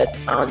had just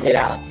found it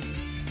out.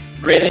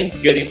 Really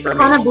good information.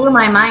 Kind of blew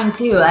my mind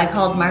too. I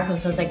called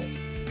Marcos. I was like,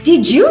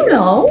 "Did you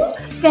know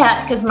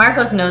that?" Because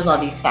Marcos knows all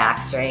these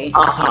facts, right?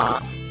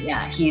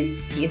 Yeah,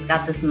 he's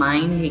got this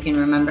mind. He can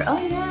remember. Oh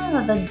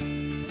yeah, the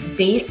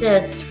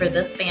bassist for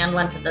this band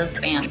went to this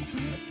band.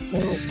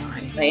 Oh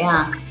my. But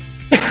yeah,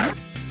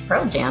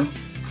 Pearl Jam.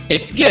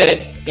 It's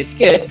good.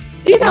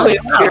 Do you know No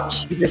if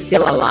slouch. they're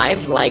still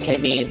alive? Like, I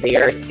mean, they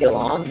are still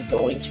on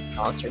going to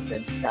concerts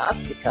and stuff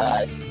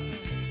because.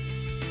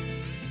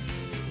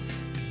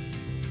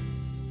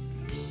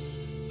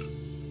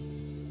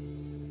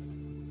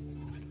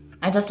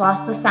 I just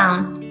lost the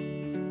sound.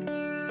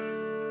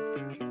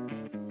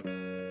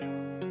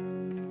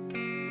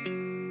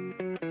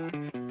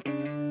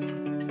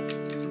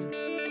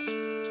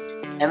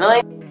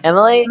 Emily?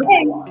 Emily?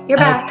 Okay, you're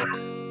Okay. back.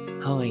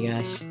 Oh my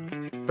gosh.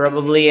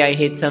 Probably I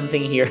hit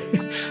something here.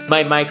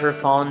 My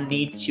microphone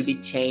needs to be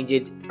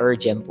changed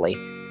urgently.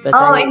 But Oh,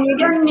 I and you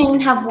don't even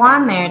have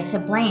Juan there to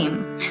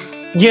blame.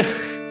 yeah.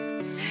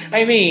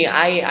 I mean,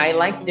 I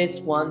like this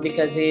one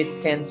because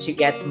it tends to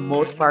get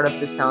most part of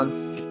the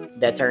sounds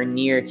that are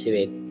near to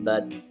it,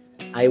 but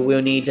I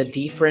will need a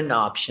different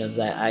options.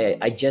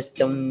 I just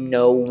don't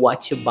know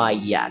what to buy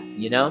yet,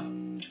 you know?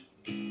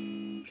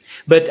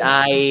 But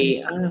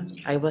I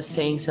was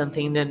saying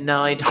something that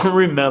now I don't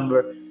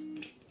remember.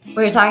 We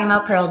were talking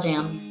about Pearl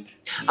Jam.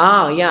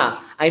 Oh yeah,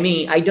 I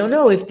mean I don't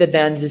know if the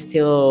band is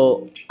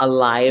still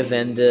alive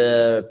and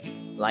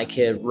like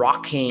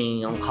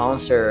rocking on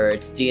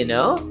concerts. Do you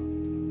know?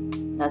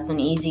 That's an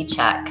easy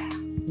check.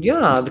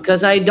 Yeah,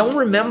 because I don't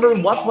remember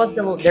what was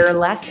their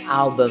last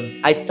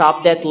album. I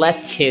stopped at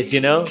Last Kiss.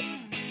 You know,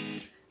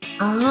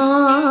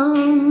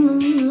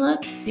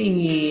 Let's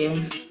see.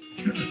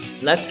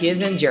 Last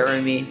Kiss and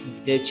Jeremy,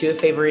 the two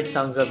favorite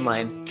songs of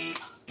mine.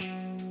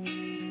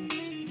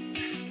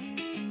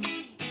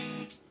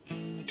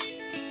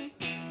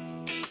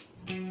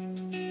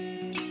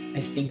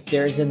 I think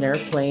there's an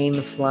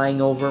airplane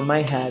flying over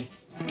my head.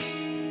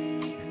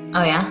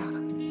 Oh yeah?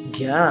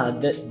 Yeah,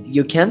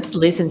 you can't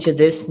listen to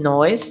this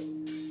noise.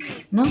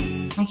 No,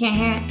 I can't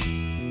hear it.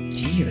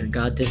 Dear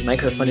God, this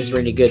microphone is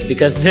really good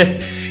because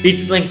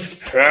it's like.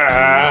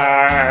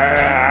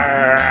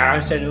 I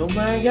said, "Oh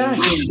my gosh,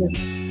 it's just,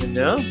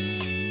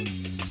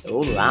 so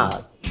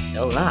loud,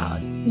 so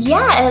loud."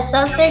 Yeah, it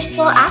says they're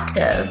still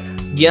active.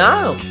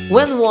 Yeah,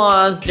 when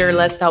was their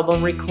last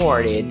album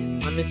recorded?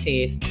 Let me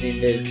see if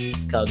in the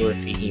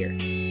discography here.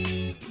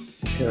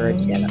 Pearl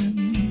Jam.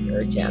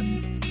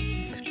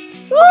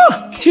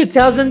 Oh,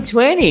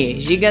 2020,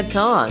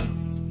 Gigaton.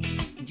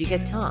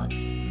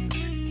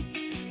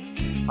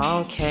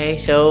 Okay,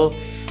 so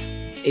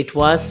it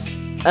was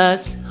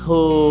us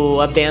who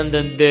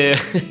abandoned the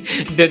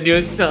the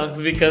new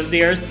songs because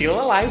they are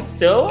still alive,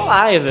 so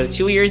alive.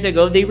 2 years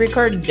ago, they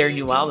recorded their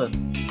new album.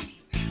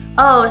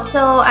 Oh,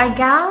 so I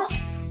guess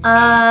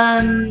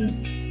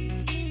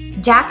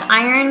Jack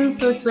Irons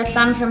was with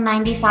them from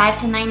 95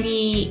 to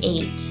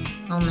 98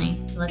 only,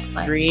 looks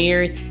like. 3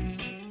 years.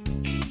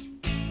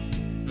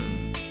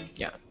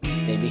 Yeah,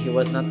 maybe he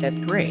was not that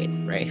great,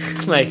 right?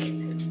 Like,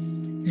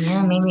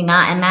 Yeah, maybe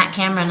not. And Matt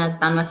Cameron has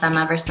been with them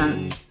ever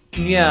since.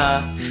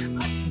 yeah.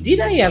 Did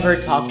I ever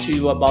talk to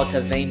you about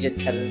Avenged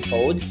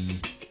Sevenfold?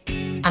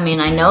 I mean,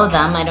 I know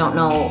them. I don't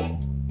know.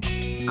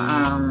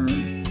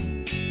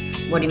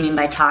 What do you mean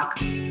by talk?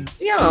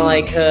 Yeah,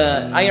 like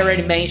I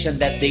already mentioned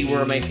that they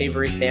were my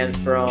favorite band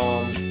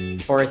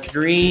for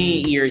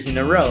 3 years in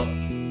a row.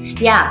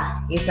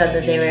 Yeah, you said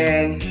that they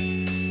were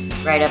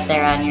right up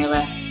there on your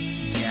list.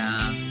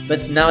 Yeah,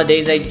 but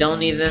nowadays I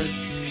don't even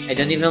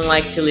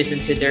like to listen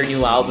to their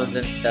new albums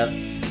and stuff.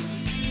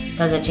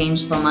 Does it change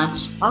so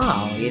much?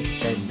 Oh,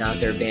 it's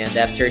another band.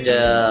 After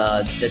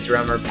the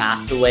drummer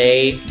passed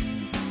away,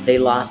 they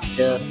lost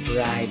the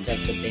pride of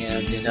the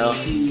band, you know?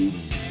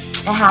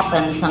 It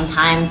happens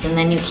sometimes, and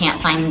then you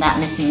can't find that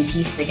missing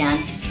piece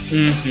again.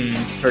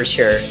 For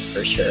sure.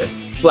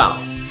 Well,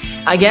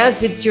 I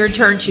guess it's your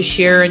turn to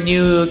share a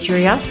new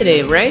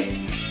curiosity, right?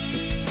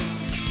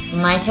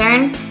 My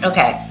turn?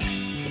 Okay.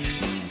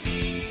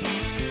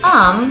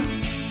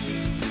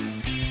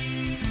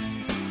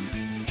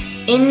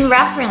 In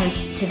reference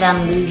to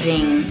them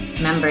losing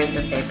members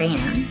of their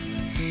band,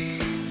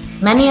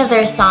 many of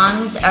their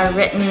songs are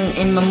written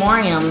in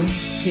memoriam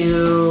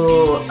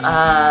to,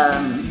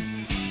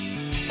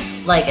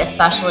 like,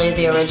 especially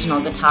the original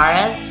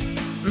guitarist,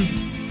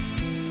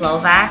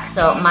 Slovak.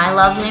 So My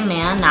Lovely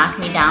Man, Knock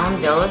Me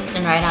Down, Ghost,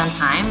 and Right on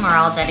Time were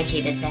all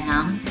dedicated to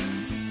him.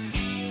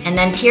 And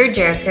then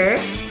Tearjerker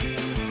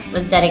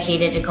was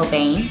dedicated to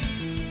Cobain.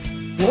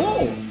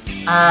 Whoa.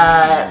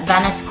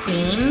 Venice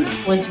Queen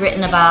was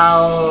written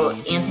about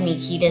Anthony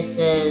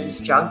Kiedis's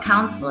drug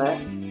counselor.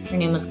 Her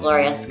name was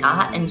Gloria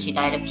Scott, and she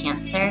died of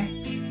cancer.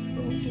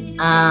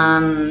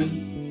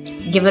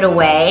 Give It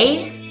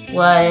Away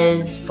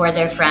was for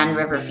their friend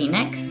River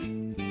Phoenix.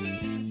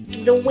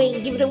 Give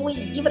it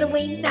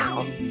away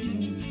now.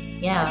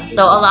 Yeah,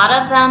 so a lot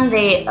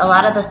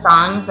of the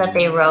songs that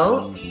they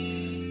wrote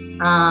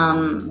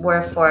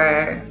were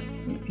for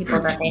people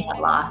that they had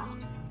lost.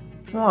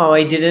 Oh,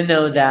 I didn't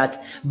know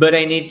that. But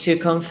I need to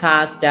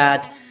confess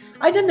that,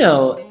 I don't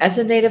know, as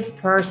a native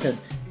person,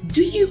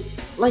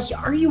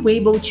 are you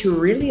able to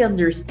really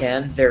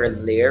understand their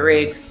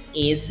lyrics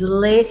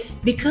easily?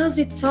 Because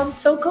it sounds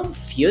so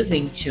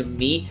confusing to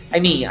me. I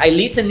mean, I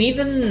listen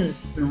even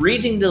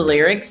reading the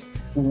lyrics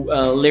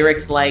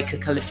like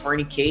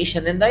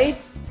Californication, and I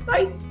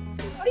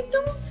I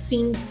don't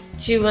seem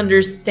to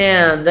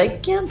understand. I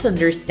can't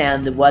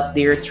understand what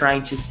they're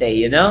trying to say,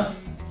 you know?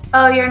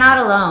 Oh, you're not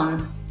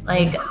alone.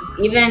 Like,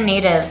 even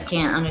natives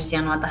can't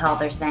understand what the hell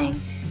they're saying.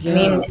 I Yeah.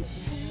 mean,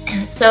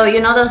 so you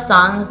know those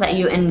songs that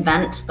you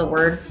invent the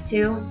words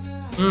to?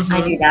 I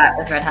Mm-hmm. do that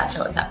with Red Hot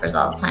Chili Peppers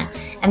all the time.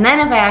 And then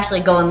if I actually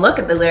go and look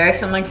at the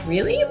lyrics, I'm like,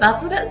 really?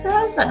 That's what it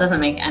says? That doesn't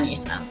make any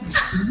sense.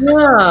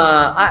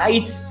 Yeah,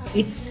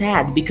 it's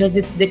sad because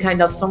it's the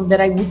kind of song that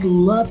I would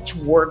love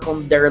to work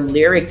on their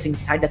lyrics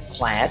inside a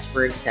class,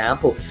 for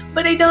example.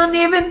 But I don't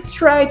even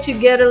try to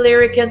get a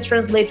lyric and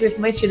translate with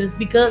my students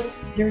because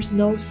there's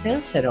no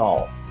sense at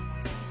all.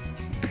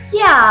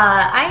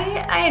 Yeah,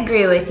 I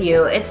agree with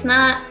you. It's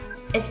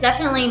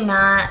definitely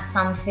not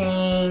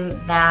something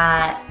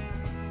that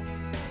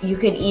you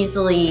could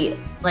easily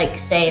like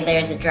say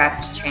there's a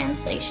direct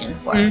translation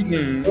for. The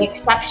Mm-hmm.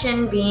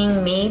 exception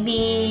being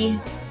maybe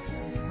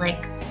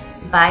like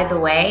the By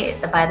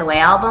the Way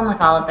album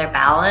with all of their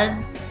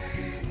ballads.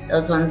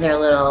 Those ones are a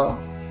little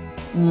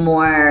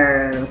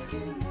more,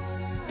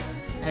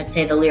 I would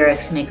say the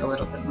lyrics make a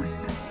little bit more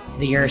sense.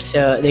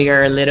 They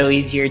are a little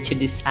easier to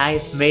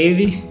decide,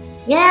 maybe.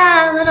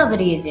 Yeah, a little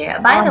bit easier.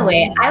 By the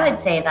Way, Um, I would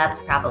say that's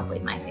probably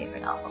my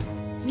favorite album.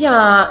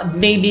 Yeah,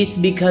 maybe it's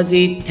because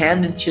it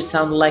tended to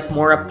sound like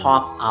more a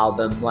pop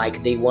album,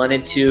 like they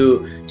wanted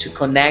to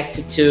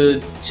connect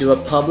to a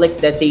public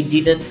that they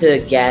didn't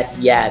get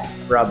yet,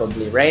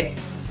 probably, right?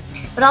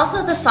 But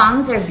also the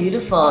songs are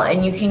beautiful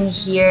and you can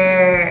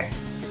hear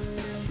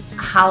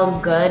how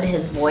good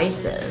his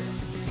voice is,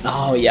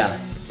 Oh yeah,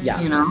 yeah.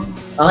 you know?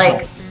 Uh-huh.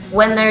 Like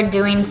when they're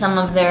doing some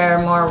of their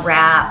more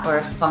rap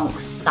or funk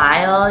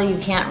style, you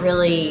can't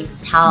really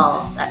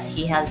tell that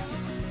he has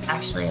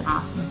actually an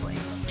awesome voice.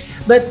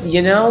 But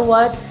you know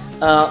what?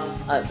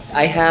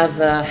 I have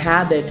a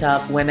habit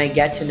of when I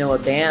get to know a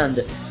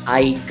band,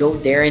 I go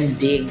there and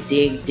dig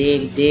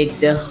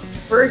the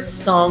first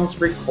songs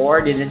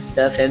recorded and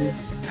stuff. And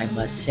I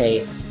must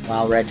say,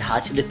 wow, Red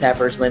Hot Chili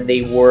Peppers, when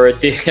they were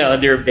the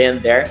other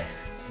band there,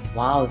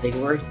 wow, they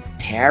were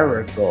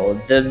terrible.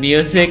 The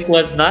music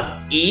was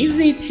not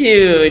easy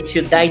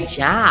to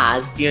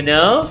digest, you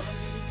know?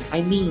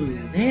 I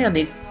mean, man,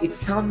 it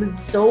sounded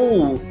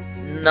so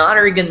not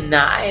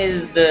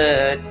organized.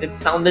 It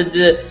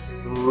sounded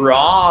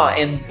raw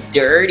and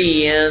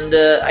dirty, and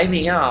I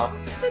mean, oh,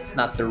 that's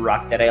not the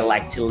rock that I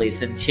like to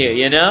listen to,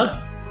 you know?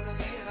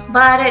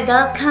 But it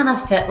does kind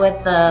of fit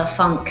with the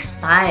funk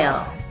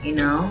style, you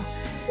know?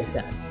 It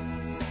does.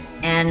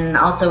 And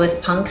also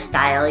with punk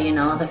style, you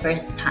know, the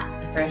first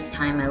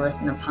time I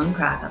listened to punk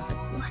rock, I was like,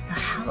 what the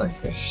hell is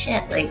this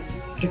shit? Like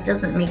it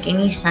doesn't make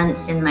any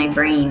sense in my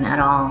brain at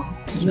all.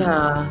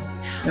 Yeah.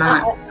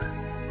 Not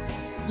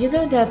You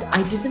know that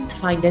I didn't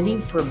find any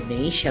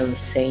information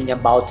saying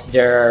about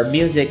their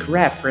music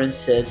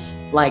references,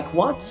 like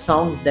what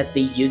songs that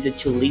they used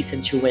to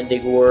listen to when they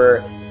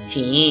were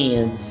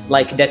teens,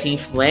 like that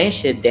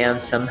influenced them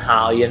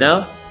somehow, you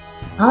know?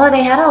 Oh,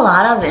 they had a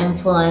lot of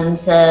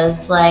influences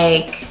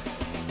like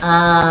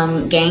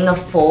Gang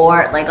of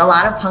Four, like a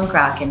lot of punk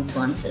rock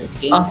influences.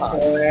 Gang of Uh-huh.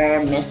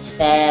 Four,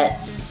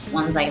 Misfits,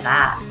 ones like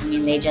that. I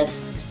mean, they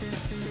just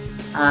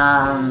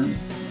um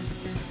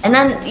and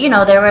then, you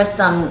know, there were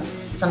some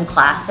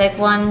classic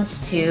ones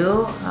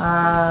too.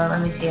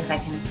 Let me see if I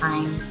can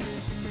find.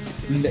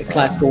 The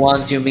classical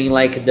ones, you mean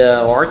like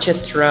the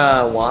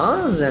orchestra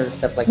ones and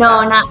stuff like No,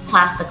 that? not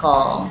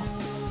classical.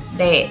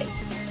 They,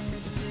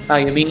 Oh,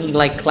 you mean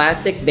like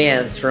classic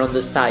bands from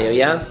the style,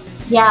 yeah?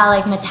 yeah,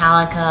 like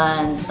Metallica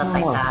and stuff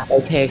like Oh, that.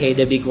 okay, okay,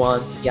 the big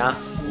ones, yeah.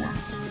 Yeah.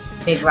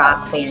 Big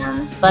rock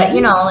bands. But Did you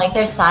you? know, like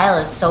their style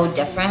is so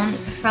different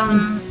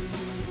from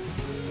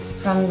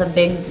the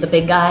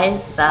big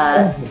guys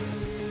that Mhm.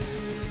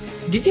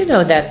 Did you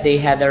know that they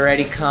had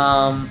already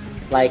come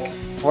like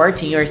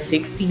 14 or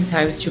 16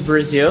 times to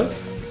Brazil?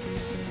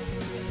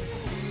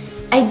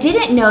 I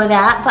didn't know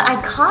that, but I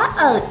caught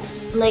a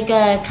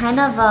kind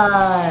of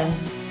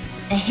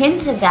a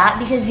hint of that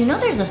because you know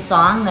there's a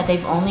song that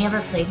they've only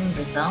ever played in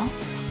Brazil,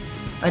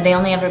 or they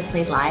only ever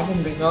played live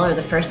in Brazil, or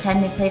the first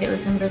time they played it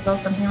was in Brazil,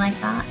 something like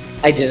that.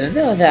 I didn't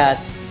know that.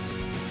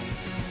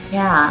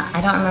 Yeah,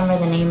 I don't remember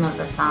the name of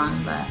the song,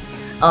 but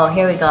oh,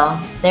 here we go.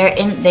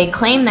 They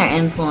claim their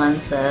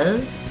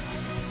influences.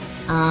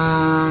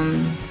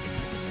 Um,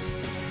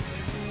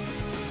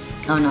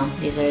 oh no,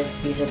 these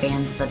are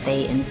bands that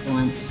they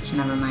influenced.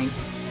 Never mind.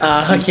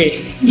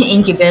 Okay.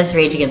 Incubus,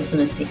 Rage Against the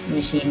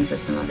Machine,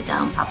 System of a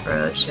Down, Papa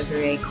Roach, Sugar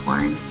Ray,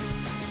 Corn.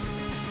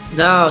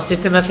 No,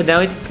 System of a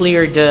Down, it's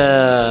clear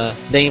the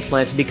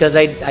influence because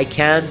I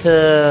can't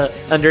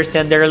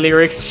understand their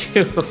lyrics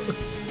too.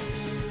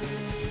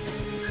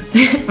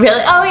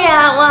 Really? Oh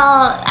yeah.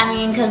 Well, I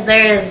mean, because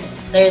theirs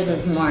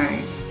is more.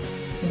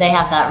 They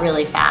have that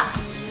really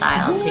fast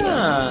style too.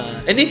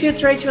 Yeah. And if you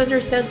try to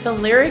understand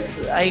some lyrics,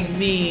 I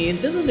mean,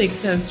 it doesn't make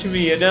sense to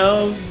me, you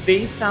know?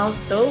 They sound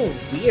so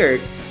weird.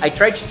 I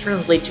tried to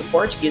translate to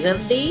Portuguese and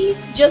they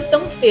just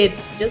don't fit.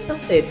 Just don't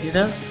fit, you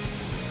know?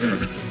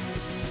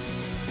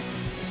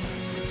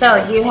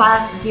 So, do you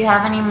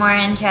have any more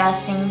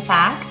interesting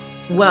facts?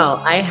 Well,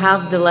 I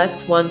have the last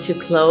one to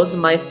close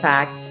my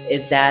facts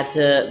is that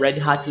Red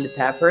Hot Chili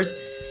Peppers,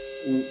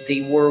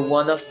 they were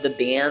one of the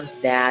bands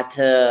that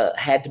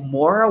had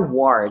more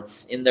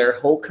awards in their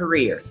whole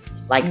career.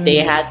 Like they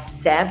Mm. had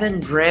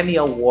 7 Grammy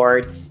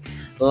Awards.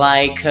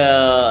 Like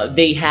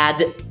they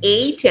had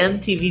 8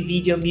 MTV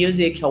Video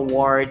Music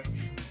Awards,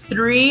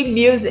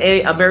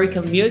 3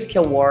 American Music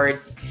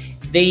Awards.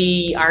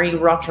 They are in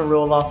Rock and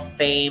Roll of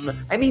Fame.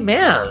 I mean,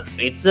 man,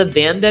 it's a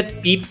band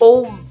that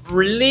people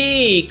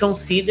really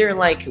consider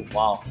like,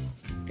 wow,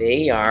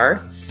 they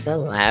are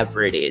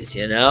celebrities,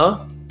 you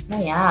know? Oh,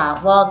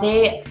 yeah. Well,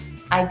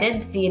 I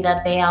did see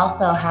that they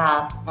also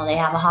have, well, they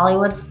have a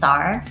Hollywood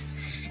star,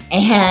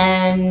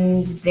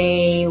 and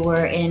they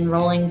were in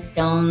Rolling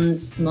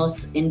Stone's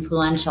most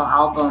influential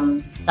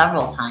albums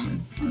several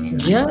times. I mean,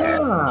 like they're,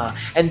 Yeah,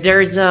 and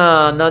there's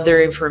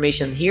another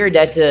information here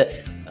that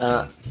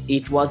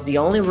it was the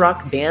only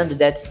rock band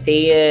that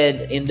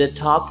stayed in the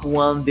top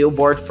one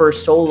Billboard for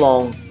so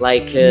long,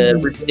 like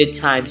Mm. repeated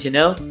times, you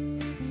know?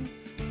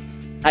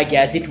 I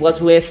guess it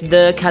was with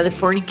the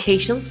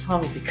Californication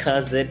song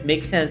because it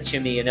makes sense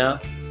to me, you know?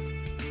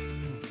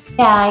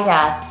 Yeah, I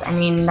guess. I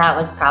mean, that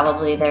was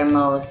probably their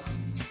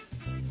most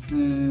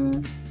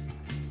mm,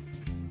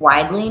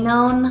 widely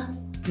known.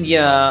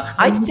 Yeah,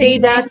 Would you say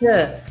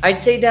I'd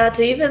say that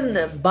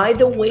even by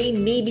the way,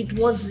 maybe it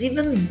was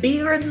even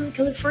bigger than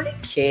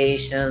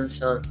Californication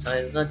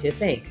sometimes, don't you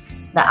think?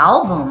 the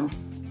album,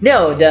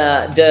 No,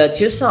 the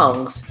 2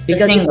 songs the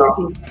because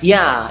single?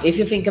 if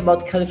you think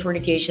about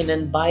Californication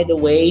and by the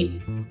way,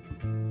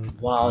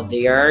 wow,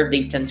 they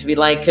tend to be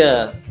like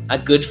a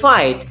good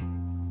fight.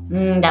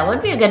 That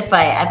would be a good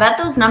fight. I bet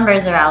those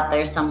numbers are out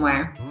there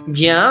somewhere.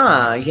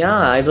 Yeah, yeah,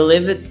 I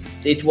believe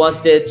it was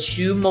the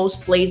 2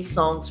 most played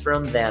songs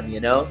from them, you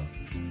know?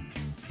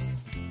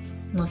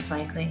 Most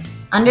likely.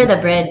 Under the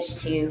Bridge,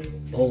 too.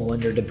 Oh,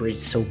 Under the Bridge,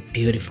 so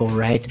beautiful,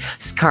 right?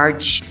 Scar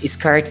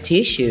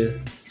Tissue.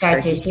 Scar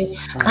Tissue.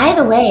 By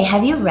the way,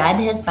 have you read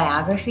his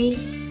biography,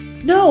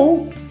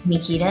 No.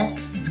 Nikitas?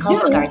 It's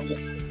called Yeah. Scar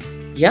Tissue.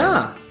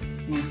 Yeah.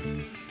 Yeah.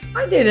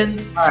 I didn't.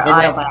 Or And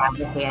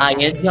autobiography, I I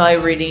guess. enjoy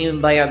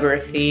reading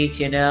biographies,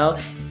 you know.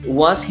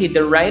 Was he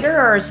the writer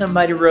or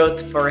somebody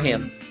wrote for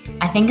him?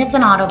 I think it's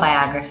an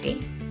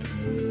autobiography.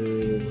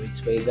 Ooh,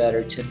 it's way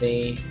better to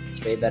me. It's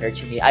way better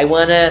to me. I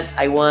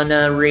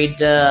wanna read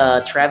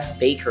the Travis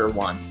Baker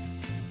one.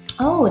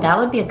 Oh, that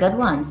would be a good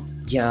one.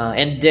 Yeah,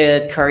 and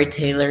the Corey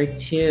Taylor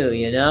too,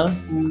 you know?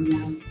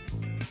 Mm,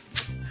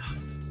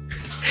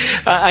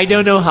 I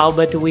don't know how,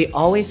 but we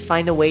always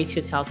find a way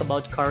to talk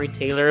about Corey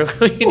Taylor,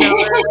 you know,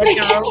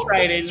 on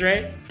Fridays,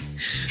 right?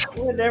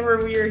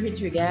 Whenever we are here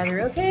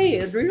together, okay,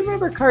 do you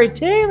remember Corey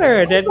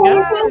Taylor? That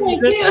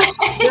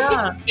guy?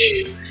 Yeah,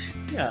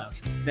 yeah.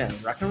 Man,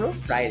 Rock and Roll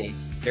Friday.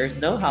 There's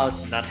no how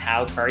to not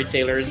have Corey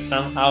Taylor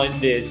somehow in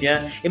this,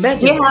 yeah? You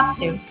have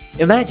to.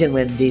 Imagine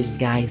when these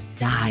guys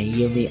die.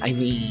 I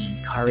mean,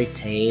 Corey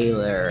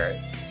Taylor,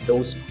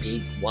 those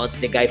big ones.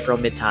 The guy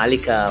from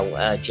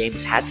Metallica,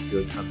 James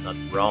Hetfield, if I'm not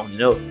wrong. You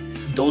know,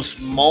 those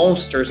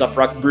monsters of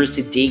rock. Bruce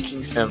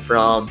Dickinson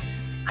from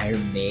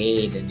Iron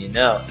Maiden. You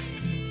know,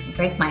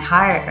 Break my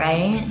heart,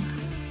 right?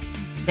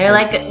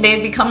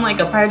 They become like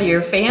a part of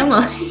your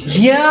family.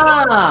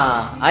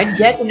 yeah, I'd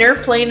get an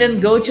airplane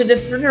and go to the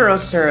funeral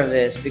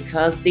service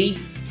because they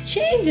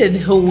changed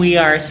who we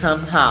are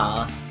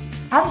somehow.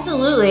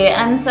 Absolutely.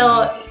 And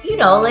so,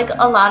 like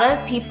a lot of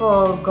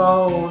people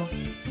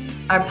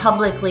are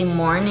publicly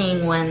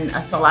mourning when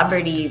a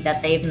celebrity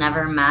that they've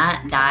never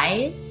met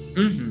dies.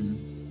 Hmm.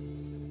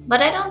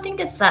 But I don't think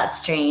it's that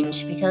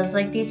strange because,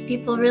 like, these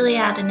people really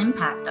had an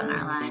impact on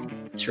our lives.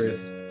 Truth.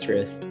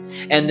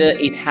 And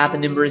it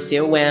happened in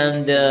Brazil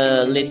when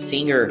the lead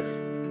singer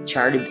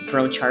Charlie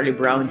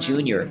Brown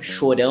Jr.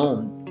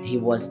 Chorão, he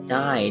was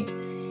died,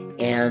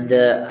 and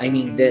I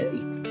mean it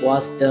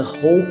was the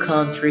whole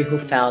country who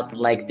felt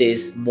like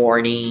this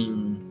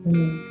mourning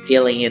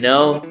feeling, you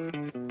know.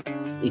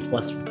 It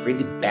was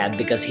really bad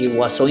because he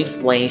was so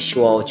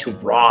influential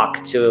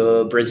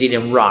to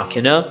Brazilian rock,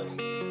 you know.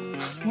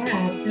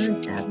 Yeah, it's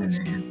really sad when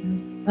that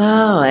happens.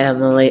 Oh,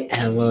 Emily.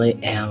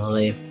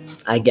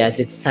 I guess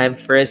it's time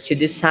for us to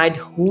decide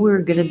who we're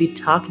gonna be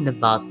talking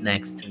about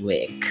next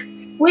week.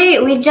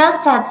 Wait, we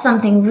just said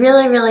something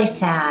really, really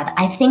sad.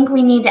 I think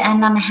we need to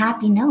end on a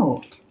happy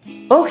note.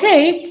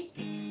 Okay.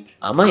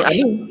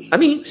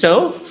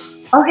 So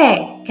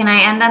Okay, can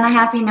I end on a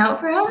happy note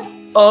for us?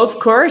 of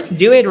course,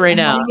 do it right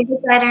now. When we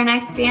decide our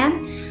next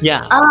band?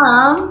 Yeah.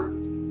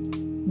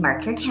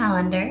 Mark your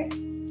calendar.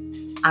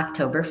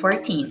 October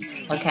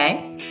 14th,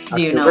 okay? Do October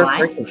you know why?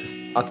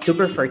 14th.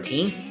 October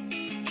 14th?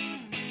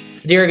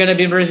 They're gonna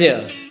be in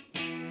Brazil.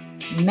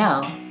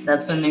 No,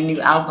 that's when their new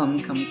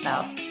album comes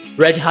out.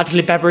 Red Hot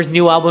Chili Peppers'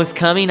 new album is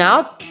coming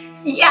out.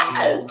 Yes.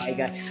 Oh my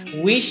god,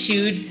 we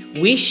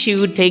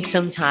should take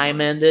some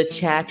time and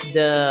check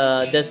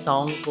the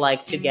songs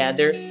like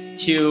together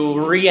to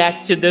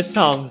react to the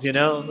songs. You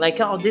know, like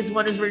oh this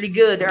one is really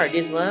good, or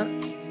this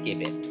one skip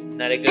it,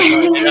 not a good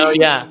one. You know,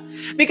 yeah,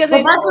 because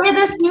But that's where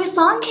this new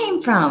song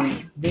came from.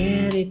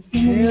 man, it's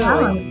In the true. new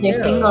Wow, it's it's their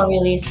true. single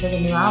release for the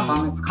new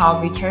album. It's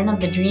called Return of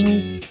the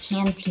Dream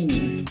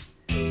Canteen.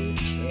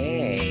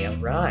 Okay, all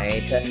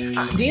right.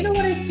 Do you know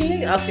what I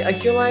think? I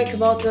feel like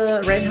about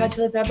the Red Hot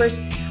Chili Peppers.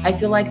 I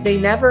feel like they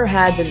never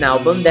had an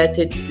album that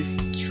it's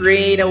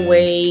straight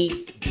away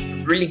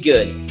really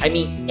good. I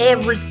mean,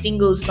 every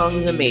single song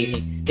is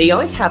amazing. They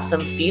always have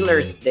some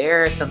feelers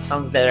there, some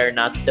songs that are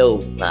not so.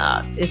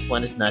 This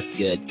one is not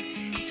good.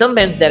 Some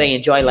bands that I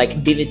enjoy,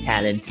 like Billy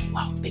Talent.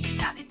 Wow, Billy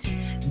Talent.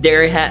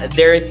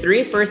 Their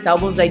three first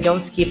albums, I don't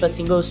skip a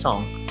single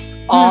song.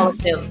 All Hmm. of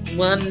them,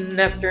 one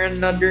after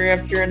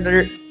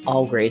another,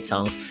 all great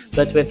songs.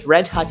 But with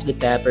Red Hot Chili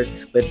Peppers,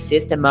 with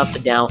System of a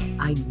Down,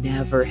 I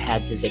never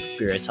had this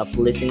experience of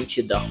listening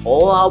to the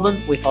whole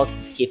album without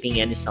skipping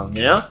any song.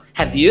 You know?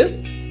 Have you?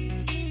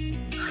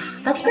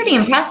 That's pretty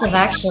impressive,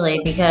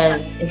 actually,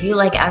 because if you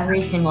like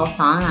every single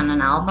song on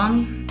an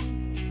album,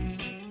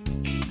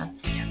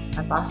 that's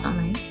that's awesome,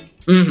 right?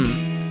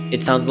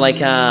 It sounds like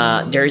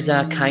there's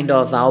a kind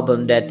of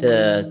album that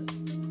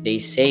they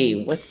say,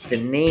 what's the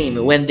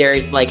name? When there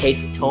is like a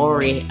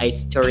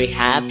story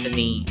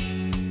happening.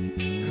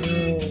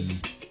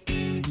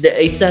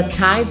 It's a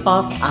type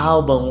of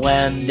album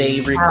when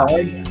they Oh,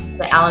 record.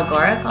 the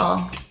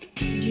allegorical.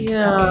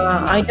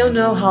 Yeah, I don't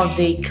know how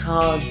they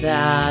call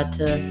that.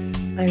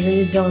 I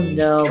really don't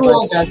know, but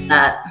Tool does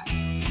that.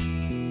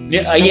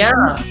 yeah, Like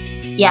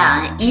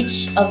yeah.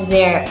 each of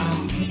their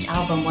which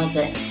album was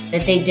it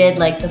that they did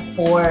like the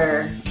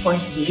four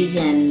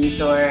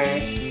seasons or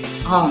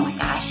oh my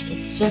gosh,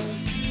 it's just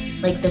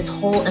like this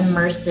whole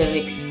immersive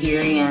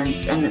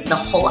experience and the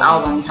whole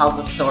album tells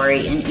a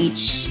story and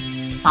each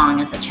song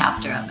is a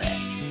chapter of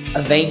it.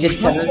 Avenged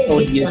How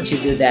Sevenfold used to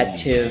do that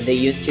too. They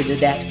used to do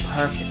that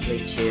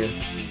perfectly too.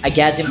 I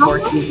guess in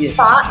much Portuguese,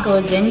 thought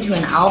goes into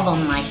an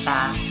album like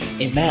that?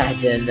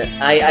 imagine.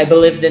 I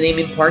believe the name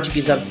in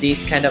Portuguese of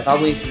this kind of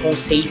album is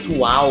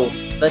conceitual,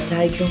 but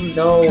I don't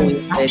know if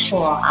it.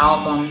 Conceptual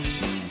album.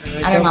 I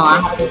I don't don't know,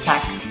 I'll think. have to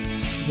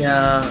check.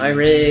 Yeah, I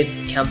really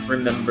can't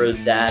remember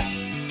that.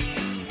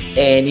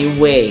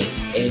 Anyway,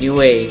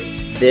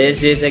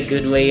 this is a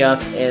good way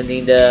of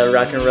ending the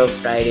Rock and Roll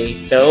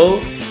Friday.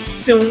 So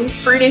soon,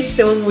 pretty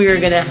soon, we're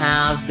gonna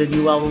have the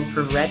new album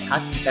from Red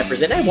Hot Chili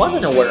Peppers, and I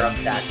wasn't aware of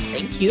that.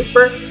 Thank you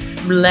for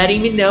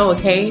letting me know.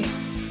 Okay.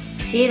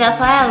 See, that's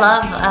why I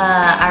love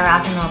our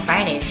Rock and Roll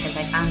Fridays because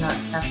I found out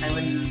stuff I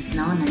wouldn't have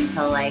known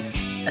until like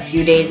a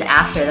few days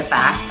after the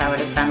fact. I would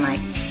have been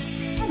like,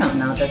 I don't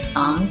know this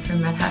song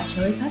from Red Hot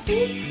Chili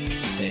Peppers.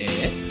 See,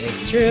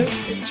 it's true.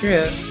 It's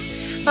true.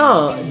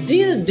 Oh, do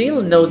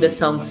you know the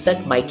song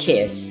 "Suck My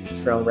Kiss"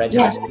 from Red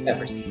Hot Yeah, Chili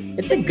Peppers?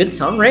 It's a good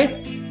song, right?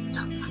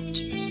 so much.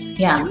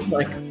 Yeah.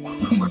 Like,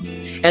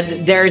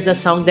 and there's a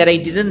song that I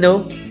didn't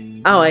know.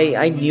 Oh,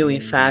 I knew.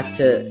 In fact,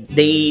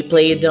 they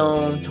played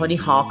on Tony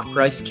Hawk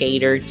Pro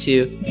Skater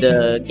 2,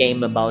 the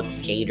game about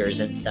skaters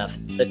and stuff.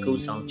 It's a cool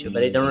song too,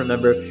 but I don't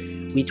remember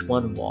which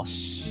one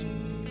was.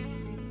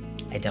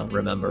 I don't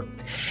remember.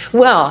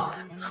 Well,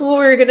 who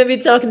we're gonna be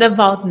talking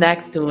about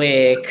next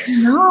week?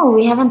 No,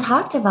 we haven't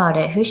talked about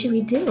it. Who should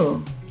we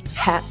do?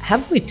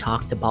 Have we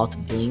talked about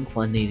Blink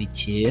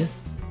 182?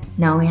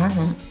 No, we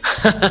haven't.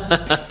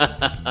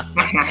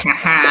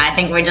 I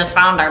think we just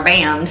found our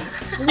band.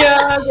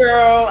 Yeah,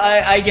 girl.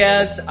 I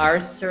guess our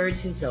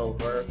search is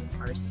over.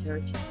 Our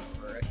search is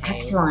over. Okay.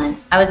 Excellent.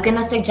 I was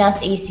gonna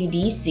suggest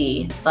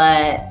AC/DC,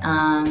 but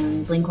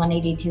Blink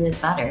 182 is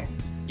better.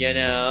 You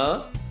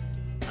know,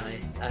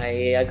 I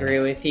agree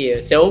with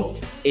you. So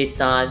it's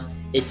on.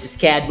 It's a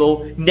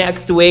schedule.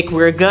 Next week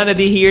we're gonna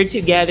be here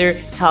together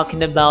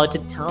talking about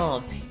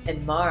Tom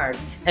and Mark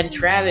and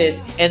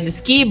Travis and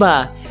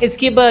Skiba. And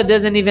Skiba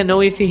doesn't even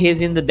know if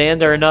he's in the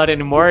band or not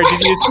anymore.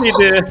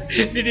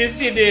 Did you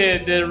see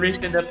the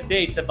recent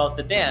updates about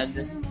the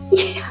band?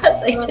 Yes,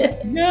 I did.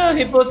 Yeah,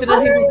 he posted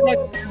on his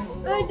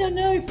Instagram. I don't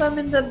know if I'm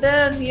in the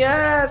band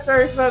yet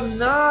or if I'm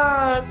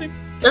not.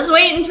 Just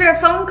waiting for a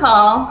phone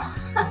call.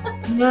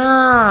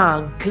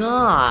 Oh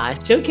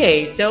gosh.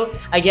 Okay, so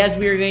I guess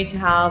we're going to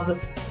have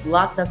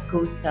lots of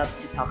cool stuff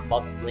to talk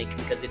about Blink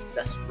because it's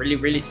a really,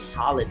 really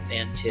solid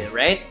band too,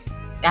 right?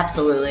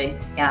 Absolutely.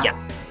 Yeah. Yeah.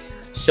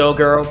 So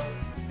girl,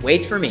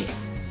 wait for me.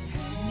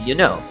 You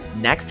know,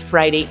 next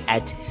Friday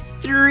at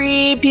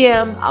 3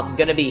 p.m. I'm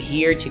gonna be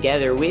here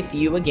together with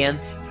you again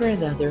for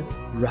another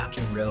Rock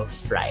and Roll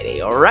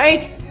Friday,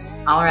 alright?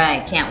 All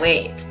right. Can't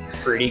wait.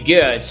 Pretty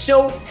good.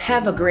 So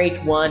have a great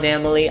one,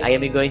 Emily. I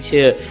am going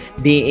to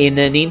be in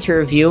an in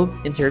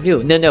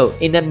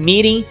a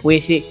meeting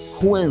with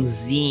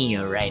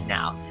Juanzinho right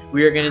now.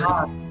 We are going to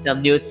discuss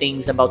some new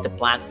things about the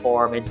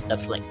platform and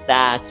stuff like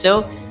that.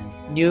 So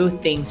new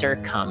things are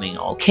coming.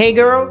 Okay,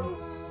 girl?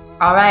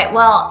 All right.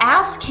 Well,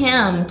 ask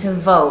him to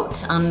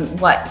vote on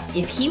what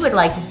if he would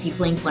like to see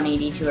Blink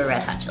 182 or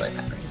Red Hot Chili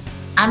Peppers.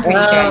 I'm pretty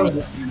sure I know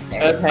the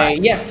answer. Okay,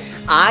 but- yeah.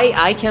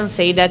 I can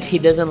say that he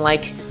doesn't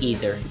like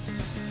either.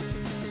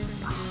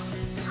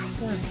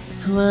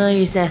 Well,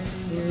 he's a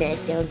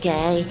metal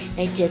guy.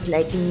 I just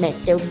like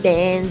metal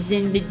bands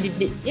and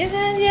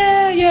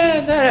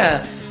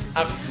yeah.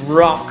 A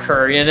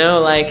rocker, you know,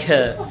 like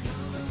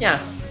yeah.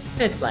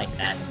 It's like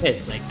that.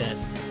 It's like that.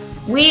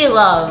 We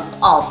love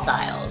all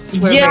styles. We're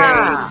very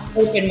Yeah.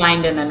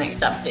 open-minded and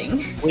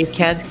accepting. We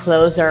can't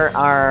close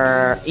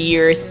our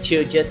ears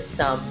to just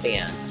some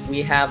bands.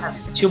 We have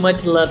too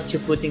much love to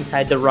put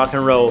inside the rock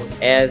and roll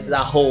as a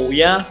whole,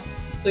 yeah?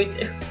 We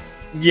do.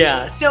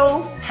 Yeah.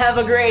 So have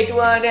a great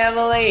one,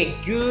 Emily.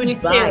 You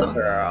Goodbye, too.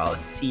 girl.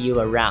 See you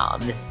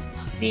around.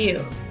 See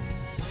you.